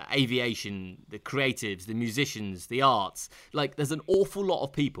 aviation, the creatives, the musicians, the arts. Like, there's an awful lot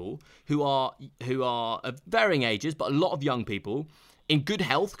of people who are of varying ages, but a lot of young people in good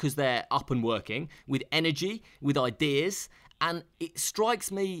health because they're up and working, with energy, with ideas. And it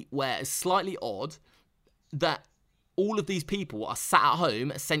strikes me where it's slightly odd that all of these people are sat at home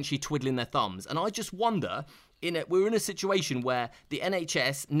essentially twiddling their thumbs. And I just wonder, we're in a situation where the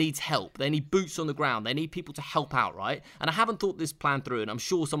NHS needs help. They need boots on the ground. They need people to help out, right? And I haven't thought this plan through, and I'm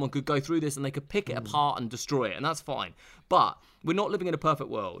sure someone could go through this and they could pick it apart and destroy it, and that's fine. But we're not living in a perfect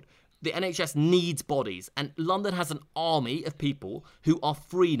world. The NHS needs bodies, and London has an army of people who are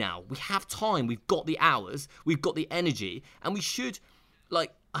free now. We have time. We've got the hours. We've got the energy, and we should,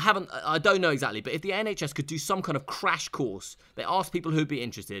 like, I don't know exactly, but if the NHS could do some kind of crash course, they ask people who'd be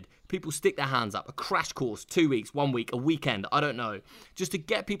interested, people stick their hands up, a crash course, 2 weeks, 1 week, a weekend, I don't know, just to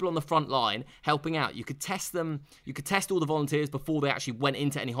get people on the front line helping out. You could test them, you could test all the volunteers before they actually went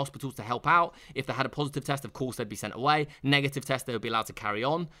into any hospitals to help out. If they had a positive test, of course, they'd be sent away. Negative test, they would be allowed to carry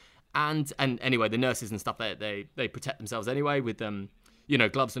on. And anyway, the nurses and stuff, they protect themselves anyway with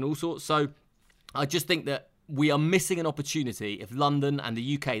gloves and all sorts. So I just think that we are missing an opportunity if London and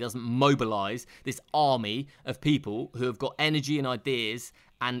the UK doesn't mobilise this army of people who have got energy and ideas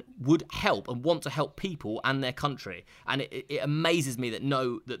and would help and want to help people and their country. And it amazes me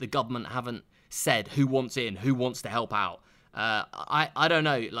that the government haven't said who wants in, who wants to help out. I don't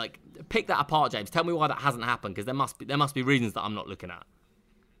know. Like, pick that apart, James. Tell me why that hasn't happened, because there must be reasons that I'm not looking at.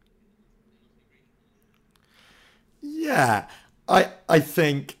 Yeah, I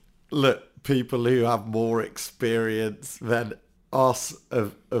think, look, people who have more experience than us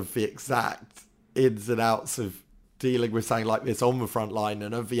of the exact ins and outs of dealing with something like this on the front line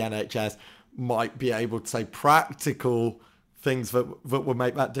and of the NHS might be able to say practical things that will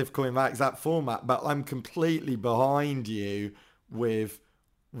make that difficult in that exact format. But I'm completely behind you with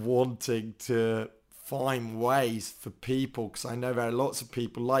wanting to find ways for people, because I know there are lots of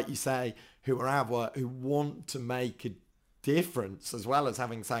people, like you say, who are out of work, who want to make a difference as well as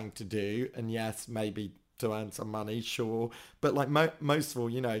having something to do, and yes, maybe to earn some money, sure, but like most of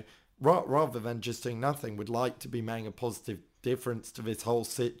all, rather than just doing nothing, would like to be making a positive difference to this whole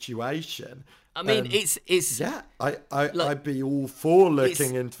situation. I mean, it's yeah, I'd be all for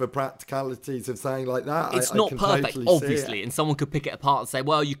looking into the practicalities of something like that. It's not perfect, obviously, and someone could pick it apart and say,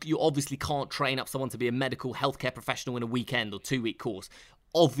 well, you obviously can't train up someone to be a medical healthcare professional in a weekend or 2 week course.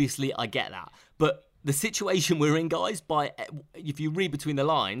 Obviously, I get that, but the situation we're in, guys, if you read between the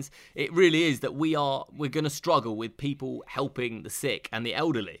lines, it really is that we're going to struggle with people helping the sick and the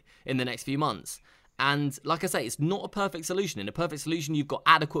elderly in the next few months. And like I say, it's not a perfect solution. In a perfect solution, you've got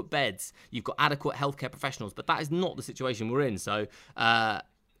adequate beds, you've got adequate healthcare professionals, but that is not the situation we're in. So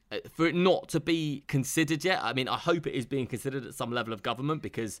for it not to be considered yet, I mean, I hope it is being considered at some level of government,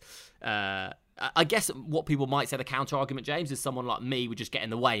 because I guess what people might say, the counter argument, James, is someone like me would just get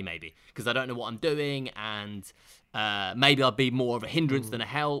in the way, maybe, because I don't know what I'm doing, and maybe I'd be more of a hindrance than a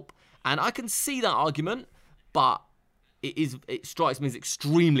help. And I can see that argument, but it strikes me as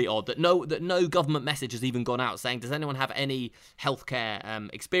extremely odd that no government message has even gone out saying, does anyone have any healthcare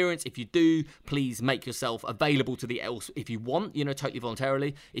experience? If you do, please make yourself available to the else if you want, totally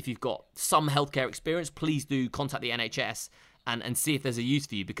voluntarily. If you've got some healthcare experience, please do contact the NHS and see if there's a use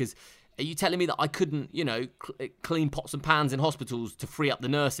for you, because Are you telling me that I couldn't, clean pots and pans in hospitals to free up the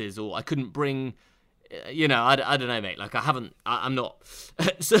nurses, or I couldn't bring, I don't know, mate. Like I'm not,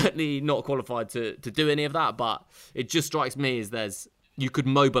 certainly not qualified to do any of that, but it just strikes me as you could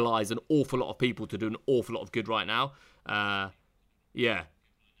mobilise an awful lot of people to do an awful lot of good right now. Yeah.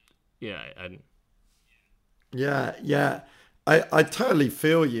 I totally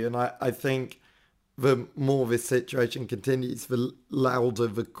feel you, and I think the more this situation continues, the louder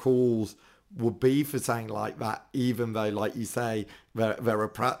the calls will be for something like that, even though, like you say, there are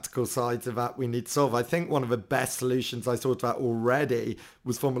practical sides of that we need to solve. I think one of the best solutions I thought about already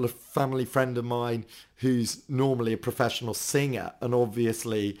was from a family friend of mine who's normally a professional singer, and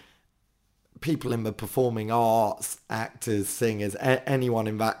obviously people in the performing arts, actors, singers, anyone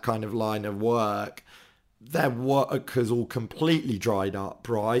in that kind of line of work, their work has all completely dried up,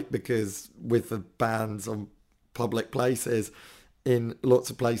 right? Because with the bans on public places in lots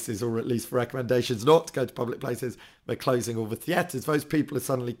of places, or at least for recommendations not to go to public places, they're closing all the theatres. Those people are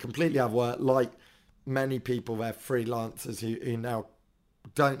suddenly completely out of work. Like many people, they're freelancers who now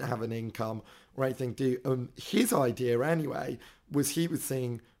don't have an income or anything to do. His idea anyway was he was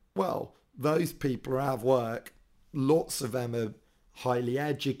saying, well, those people are out of work. Lots of them are highly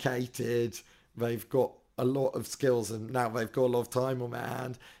educated. They've got a lot of skills, and now they've got a lot of time on their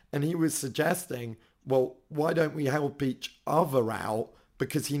hand. And he was suggesting, well, why don't we help each other out?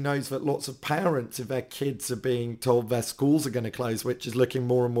 Because he knows that lots of parents, if their kids are being told their schools are going to close, which is looking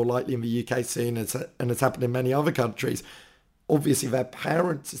more and more likely in the UK soon, and it's happened in many other countries, obviously their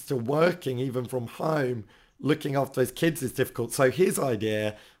parents are still working, even from home. Looking after those kids is difficult. So his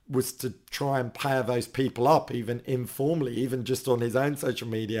idea was to try and pair those people up, even informally, even just on his own social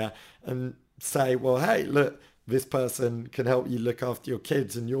media, and say, well, hey, look, this person can help you look after your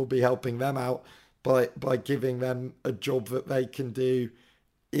kids, and you'll be helping them out by giving them a job that they can do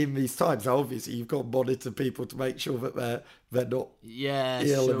in these times. Now, obviously, you've got to monitor people to make sure that they're not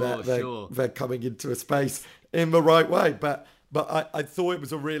ill, and they're coming into a space in the right way. But I thought it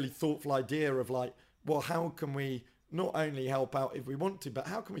was a really thoughtful idea of like, well, how can we not only help out if we want to, but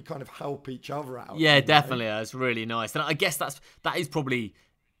how can we kind of help each other out? Yeah, definitely. That's really nice. And I guess that is probably...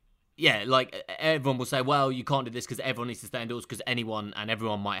 Yeah, like everyone will say, well, you can't do this because everyone needs to stay indoors because anyone and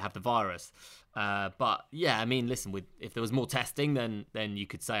everyone might have the virus. But yeah, I mean, listen, if there was more testing, then you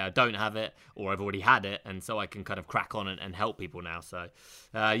could say I don't have it, or I've already had it, and so I can kind of crack on and help people now. So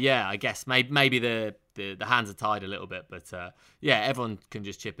yeah, I guess maybe the hands are tied a little bit, but yeah, everyone can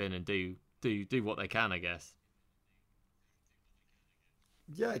just chip in and do what they can, I guess.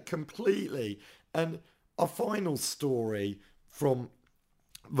 Yeah, completely. And a final story from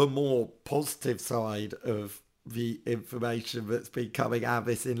the more positive side of the information that's been coming out of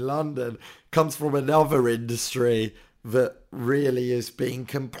this in London comes from another industry that really is being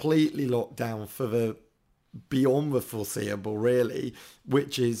completely locked down for the beyond the foreseeable, really,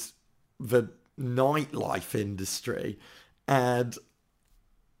 which is the nightlife industry. And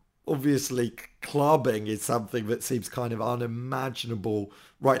obviously clubbing is something that seems kind of unimaginable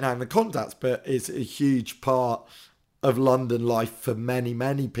right now in the context, but is a huge part of London life for many,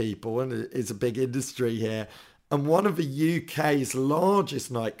 many people, and it's a big industry here. And one of the UK's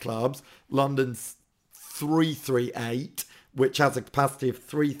largest nightclubs, London's 338, which has a capacity of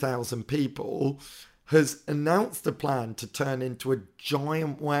 3,000 people, has announced a plan to turn into a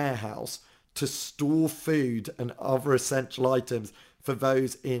giant warehouse to store food and other essential items for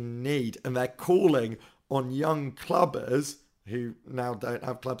those in need. And they're calling on young clubbers who now don't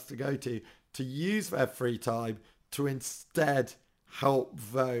have clubs to go to use their free time to instead help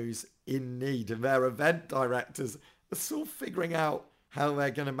those in need. And their event directors are still figuring out how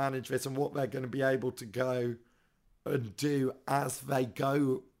they're going to manage this and what they're going to be able to go and do as they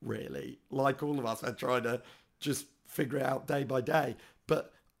go, really. Like all of us, they're trying to just figure it out day by day.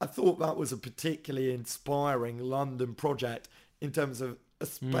 But I thought that was a particularly inspiring London project in terms of a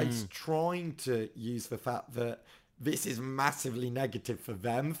space trying to use the fact that this is massively negative for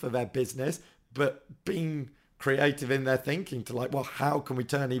them, for their business, but being creative in their thinking to like, well, how can we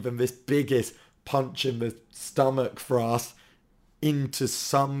turn even this biggest punch in the stomach for us into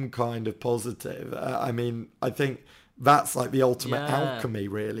some kind of positive? I mean, I think that's like the ultimate alchemy,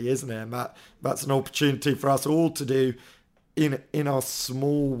 really, isn't it? And that's an opportunity for us all to do in our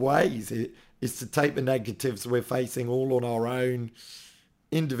small ways. It is to take the negatives we're facing all on our own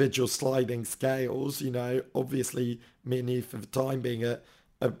individual sliding scales. You know, obviously, me and you for the time being a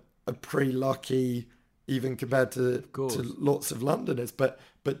pretty lucky, even compared to lots of Londoners, but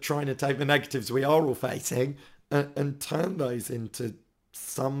trying to take the negatives we are all facing and turn those into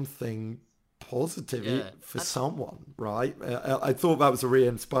something positive Yeah. for someone, right? I thought that was a really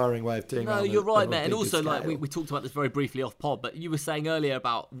inspiring way of doing it. No, you're right, mate. And also, like scale. we talked about this very briefly off pod, but you were saying earlier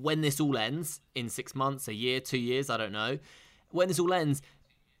about when this all ends in 6 months, a year, 2 years, I don't know. When this all ends,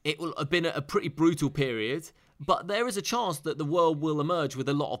 it will have been a pretty brutal period, but there is a chance that the world will emerge with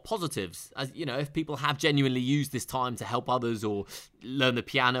a lot of positives. As you know, if people have genuinely used this time to help others or learn the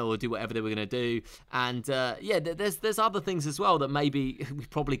piano or do whatever they were going to do, and there's other things as well that maybe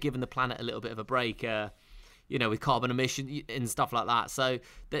we've probably given the planet a little bit of a break. With carbon emission and stuff like that. So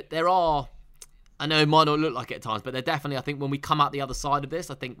there are. I know it might not look like it at times, but they're definitely. I think when we come out the other side of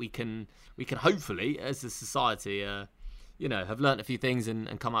this, I think we can hopefully, as a society, have learnt a few things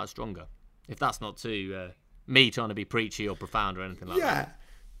and come out stronger. If that's not too me trying to be preachy or profound or anything like that.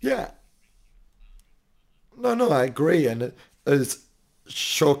 Yeah. No, I agree. And as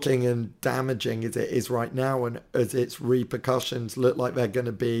shocking and damaging as it is right now, and as its repercussions look like they're going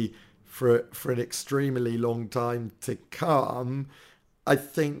to be for an extremely long time to come, I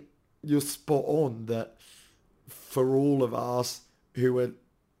think you're spot on that for all of us who are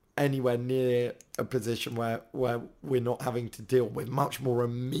anywhere near a position where we're not having to deal with much more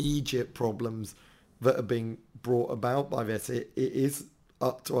immediate problems that are being brought about by this, it is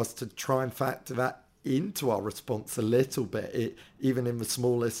up to us to try and factor that into our response a little bit, even in the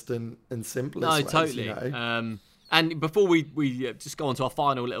smallest and simplest ways. Totally. You know? And before we just go on to our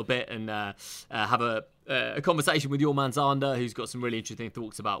final little bit and have a conversation with your man Zander, who's got some really interesting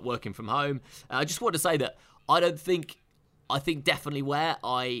thoughts about working from home, I just want to say that I think definitely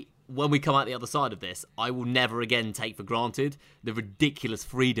when we come out the other side of this, I will never again take for granted the ridiculous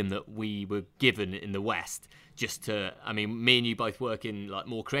freedom that we were given in the West. Me and you both work in like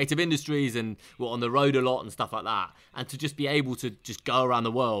more creative industries and we're on the road a lot and stuff like that. And to just be able to just go around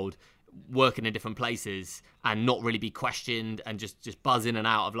the world, working in different places and not really be questioned and just buzz in and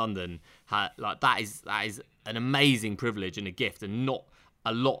out of London, that is an amazing privilege and a gift, and not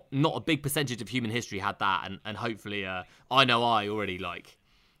a big percentage of human history had that. And hopefully, I know I already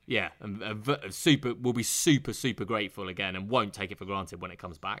will be super, super grateful again and won't take it for granted when it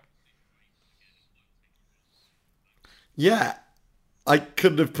comes back. Yeah, I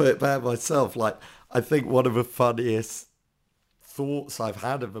couldn't have put it better myself. Like, I think one of the funniest thoughts I've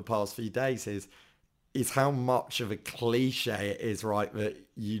had of the past few days is how much of a cliche it is, right? That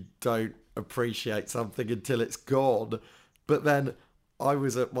you don't appreciate something until it's gone. But then I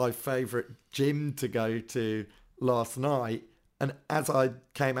was at my favourite gym to go to last night, and as I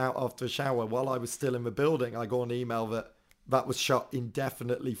came out after a shower, while I was still in the building, I got an email that was shut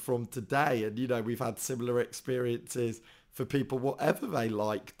indefinitely from today. And, we've had similar experiences for people, whatever they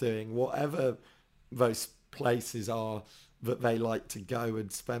like doing, whatever those places are that they like to go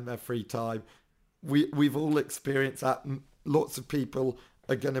and spend their free time. We've all experienced that. And lots of people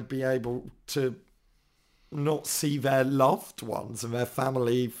are going to be able to not see their loved ones and their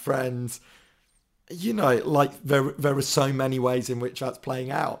family, friends. Like there are so many ways in which that's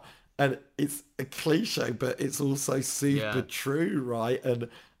playing out. And it's a cliche, but it's also super true, right? And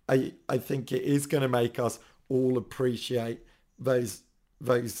I think it is going to make us all appreciate those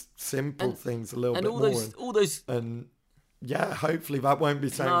simple things a little bit more. All those. And yeah, hopefully that won't be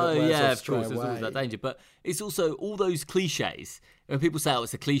something that wears off straight away. There's always that danger. But it's also all those cliches. When people say,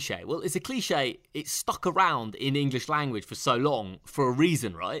 it's a cliche. Well, it's a cliche. It's stuck around in English language for so long for a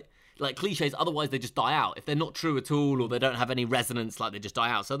reason, right? Like cliches, otherwise they just die out. If they're not true at all or they don't have any resonance, like they just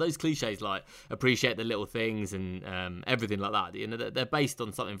die out. So those cliches like appreciate the little things and everything like that, they're based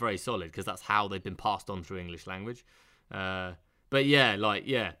on something very solid because that's how they've been passed on through English language. Mate, do you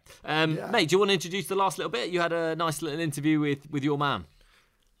want to introduce the last little bit? You had a nice little interview with your man.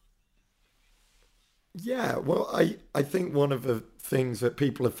 Yeah, well, I think one of the things that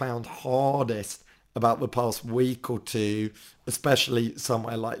people have found hardest about the past week or two, especially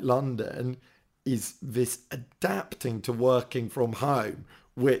somewhere like London, is this adapting to working from home,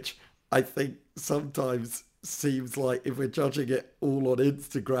 which I think sometimes seems like, if we're judging it all on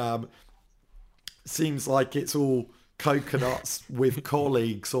Instagram, seems like it's all coconuts with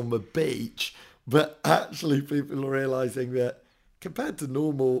colleagues on the beach. But actually people are realising that compared to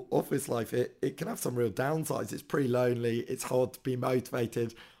normal office life, it can have some real downsides. It's pretty lonely. It's hard to be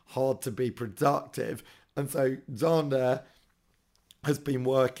motivated, hard to be productive. And so Zander has been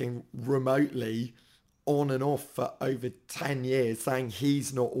working remotely on and off for over 10 years, saying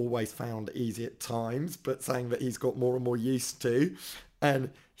he's not always found easy at times, but saying that he's got more and more used to.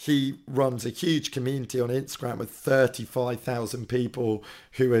 And he runs a huge community on Instagram with 35,000 people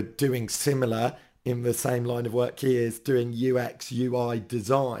who are doing similar in the same line of work he is, doing UX, UI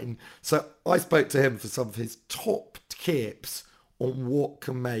design. So I spoke to him for some of his top tips on what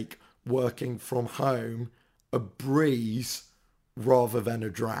can make working from home a breeze rather than a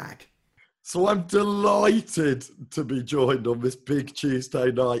drag. So I'm delighted to be joined on this big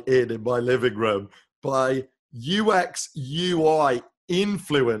Tuesday night in my living room by UX UI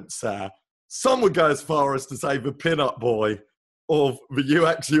influencer. Some would go as far as to say the pin-up boy of the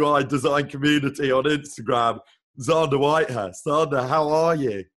UX UI design community on Instagram, Xander Whitehurst. Xander, how are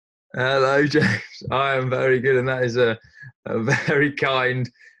you? Hello, James. I am very good, and that is a very kind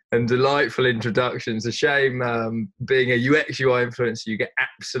and delightful introduction. It's a shame being a UX UI influencer, you get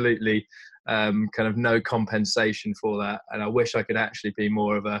absolutely kind of no compensation for that. And I wish I could actually be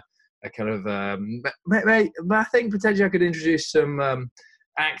more of a kind of, I think potentially I could introduce some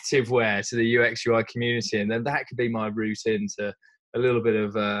active wear to the UX UI community, and then that could be my route into a little bit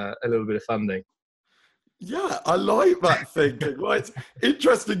of funding. Yeah, I like that thinking. Well, it's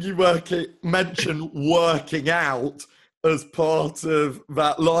interesting you mention working out as part of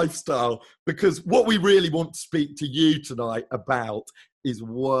that lifestyle, because what we really want to speak to you tonight about is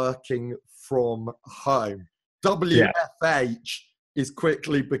working from home. WFH is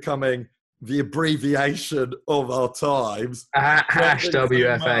quickly becoming the abbreviation of our times. Hash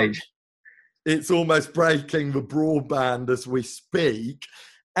WFH. It's almost breaking the broadband as we speak.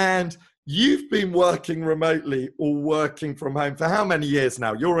 And you've been working remotely or working from home for how many years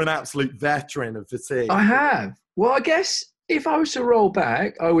now? You're an absolute veteran of the scene. I have. Well, I guess if I was to roll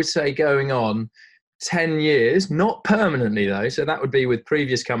back, I would say going on 10 years, not permanently though. So that would be with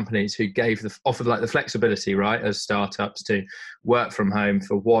previous companies who offered like the flexibility, right, as startups to work from home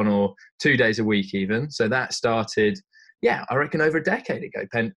for 1 or 2 days a week even. So that started, I reckon over a decade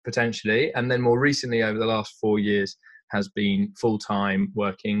ago, potentially. And then more recently, over the last 4 years, has been full-time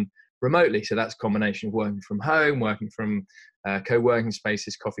working remotely. So that's a combination of working from home, working from co-working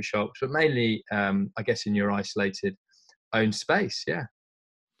spaces, coffee shops, but mainly, I guess, in your isolated own space. Yeah.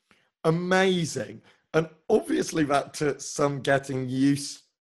 Amazing. And obviously that took some getting used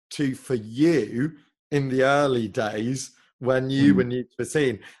to for you in the early days when you were new to the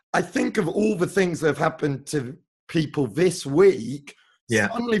scene. I think of all the things that have happened to people this week,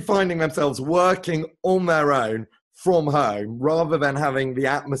 suddenly finding themselves working on their own from home rather than having the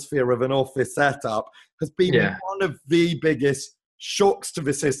atmosphere of an office setup has been one of the biggest shocks to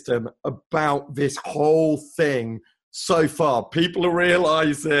the system about this whole thing so far. People are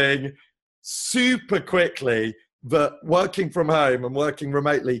realizing super quickly that working from home and working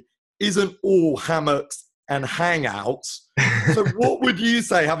remotely isn't all hammocks and hangouts. So what would you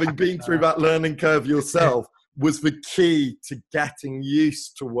say, having been through that learning curve yourself, was the key to getting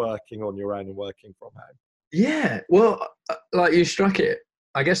used to working on your own and working from home? Yeah, well, like you struck it.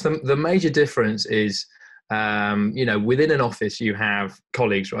 I guess the major difference is, within an office you have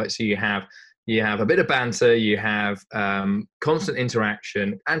colleagues, right? So you have a bit of banter, you have constant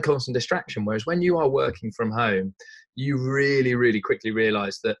interaction and constant distraction. Whereas when you are working from home, you really, really quickly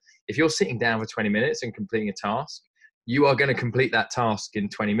realize that if you're sitting down for 20 minutes and completing a task, you are going to complete that task in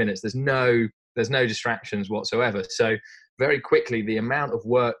 20 minutes. There's no distractions whatsoever. So very quickly, the amount of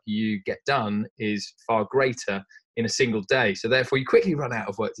work you get done is far greater in a single day. So therefore, you quickly run out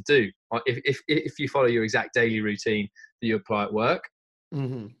of work to do if you follow your exact daily routine that you apply at work.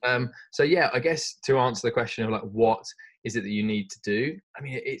 Mm-hmm. I guess to answer the question of like, what is it that you need to do? I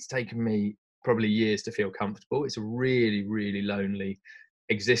mean, it's taken me probably years to feel comfortable. It's a really, really lonely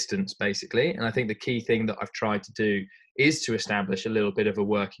existence, basically. And I think the key thing that I've tried to do is to establish a little bit of a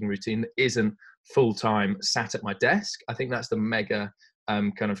working routine that isn't full-time sat at my desk. I think that's the mega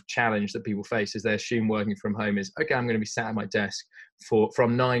kind of challenge that people face, is they assume working from home is, okay, I'm going to be sat at my desk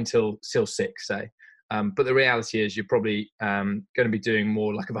from 9 till 6, say. But the reality is you're probably going to be doing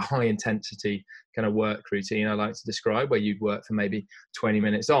more like of a high intensity kind of work routine, I like to describe, where you'd work for maybe 20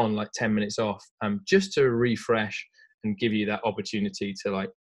 minutes on, like 10 minutes off, just to refresh and give you that opportunity to like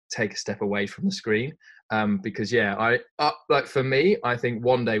take a step away from the screen. Because like for me, I think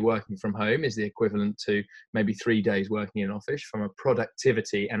 1 day working from home is the equivalent to maybe 3 days working in an office from a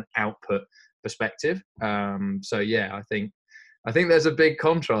productivity and output perspective. I think there's a big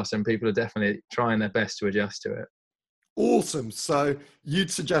contrast, and people are definitely trying their best to adjust to it. Awesome. So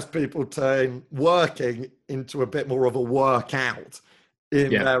you'd suggest people turn working into a bit more of a workout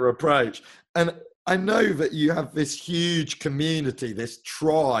in their approach. And I know that you have this huge community, this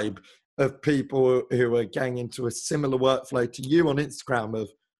tribe of people who are getting into a similar workflow to you on Instagram of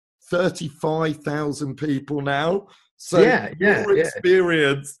 35,000 people now. So your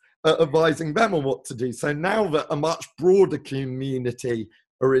experience advising them on what to do. So now that a much broader community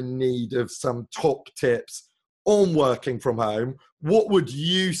are in need of some top tips on working from home, what would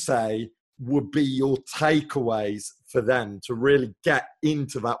you say would be your takeaways for them to really get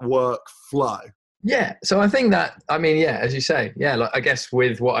into that workflow? Yeah, so I think that, I mean, yeah, as you say, yeah, like I guess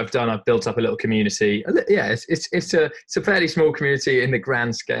with what I've done, I've built up a little community. Yeah, it's a fairly small community in the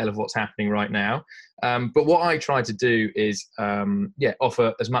grand scale of what's happening right now. But what I try to do is,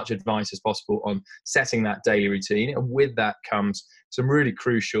 offer as much advice as possible on setting that daily routine, and with that comes some really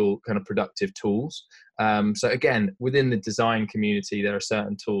crucial kind of productive tools. So again, within the design community, there are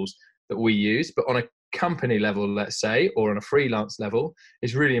certain tools that we use, but on a company level, let's say, or on a freelance level,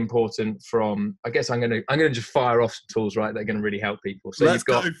 is really important. From, I guess I'm gonna just fire off some tools, right, that are going to really help people. So let's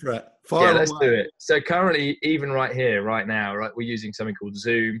go for it. Let's do it. So currently, even right here, right now, right, we're using something called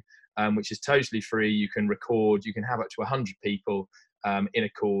Zoom, which is totally free. You can record, you can have up to 100 people in a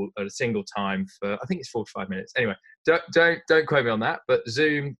call at a single time for, I think it's 45 minutes. Anyway, don't quote me on that, but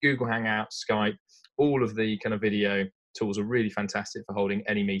Zoom, Google Hangouts, Skype, all of the kind of video tools are really fantastic for holding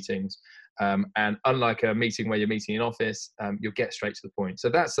any meetings. And unlike a meeting where you're meeting in office, you'll get straight to the point. So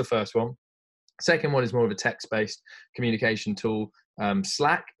that's the first one. Second one is more of a text-based communication tool,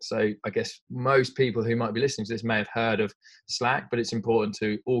 Slack. So I guess most people who might be listening to this may have heard of Slack, but it's important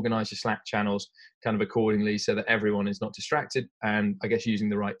to organize your Slack channels kind of accordingly so that everyone is not distracted, and I guess using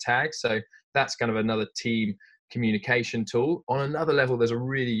the right tags. So that's kind of another team communication tool. On another level, there's a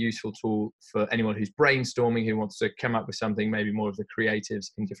really useful tool for anyone who's brainstorming, who wants to come up with something, maybe more of the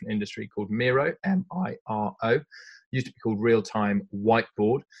creatives in different industry, called Miro, Miro. Used to be called Real-Time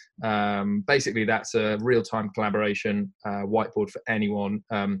Whiteboard. Basically, that's a real-time collaboration whiteboard for anyone.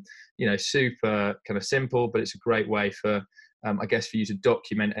 Super kind of simple, but it's a great way for, I guess, for you to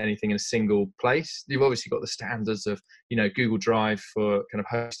document anything in a single place. You've obviously got the standards of, Google Drive for kind of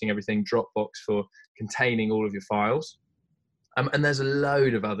hosting everything, Dropbox for containing all of your files. And there's a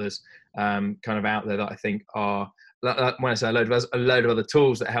load of others kind of out there that I think are, when I say a load of other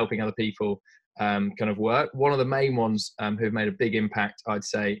tools that are helping other people kind of work. One of the main ones who've made a big impact, I'd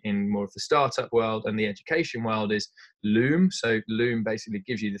say, in more of the startup world and the education world is Loom. So Loom basically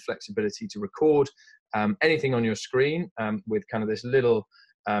gives you the flexibility to record anything on your screen with kind of this little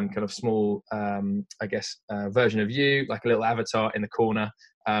kind of small, version of you, like a little avatar in the corner.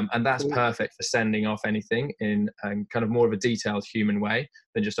 And that's perfect for sending off anything in kind of more of a detailed human way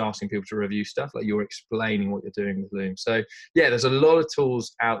than just asking people to review stuff. Like, you're explaining what you're doing with Loom. So yeah, there's a lot of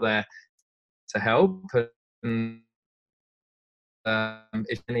tools out there to help.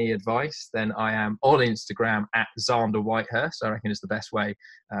 If any advice, then I am on Instagram at Xander Whitehurst. I reckon is the best way.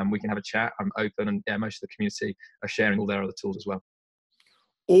 We can have a chat. I'm open, and yeah, most of the community are sharing all their other tools as well.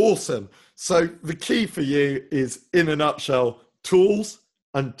 Awesome. So the key for you is, in a nutshell, tools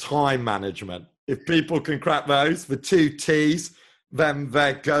and time management. If people can crack those, the two T's, then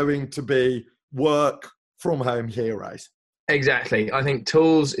they're going to be work from home heroes. Exactly. I think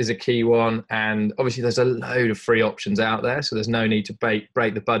tools is a key one, and obviously there's a load of free options out there, so there's no need to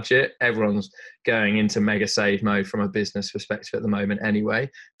break the budget. Everyone's going into mega save mode from a business perspective at the moment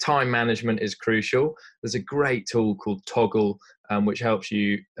anyway. Time management is crucial. There's a great tool called Toggl, which helps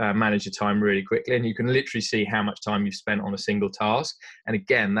you manage your time really quickly, and you can literally see how much time you've spent on a single task. And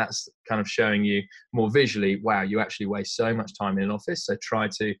again, that's kind of showing you more visually, wow, you actually waste so much time in an office. So try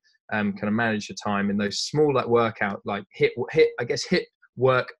to kind of manage your time in those small, like workout, like hit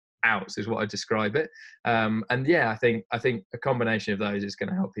work outs is what I describe it. And yeah, I think a combination of those is going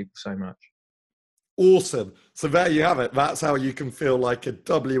to help people so much. Awesome. So there you have it. That's how you can feel like a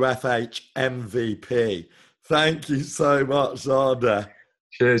WFH MVP. Thank you so much, Xander.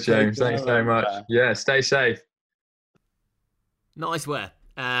 Cheers, James. Thanks so much. Yeah, stay safe. Nice wear.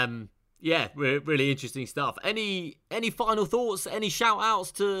 Yeah, really interesting stuff. Any final thoughts? Any shout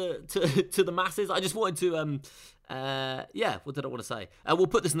outs to the masses? I just wanted to what did I want to say? We'll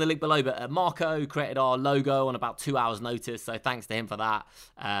put this in the link below, but Marco created our logo on about 2 hours notice, so thanks to him for that.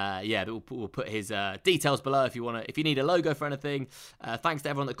 We'll put his details below if you need a logo for anything. Thanks to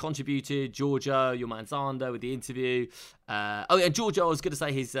everyone that contributed. Giorgio, your man Xander with the interview. And Giorgio, I was going to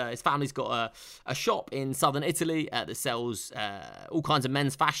say his family's got a shop in southern Italy that sells all kinds of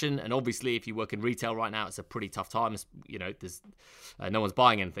men's fashion, and obviously if you work in retail right now, it's a pretty tough time. There's no one's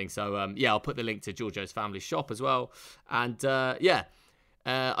buying anything, so I'll put the link to Giorgio's family shop as well. And over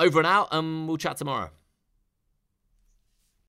and out, and we'll chat tomorrow.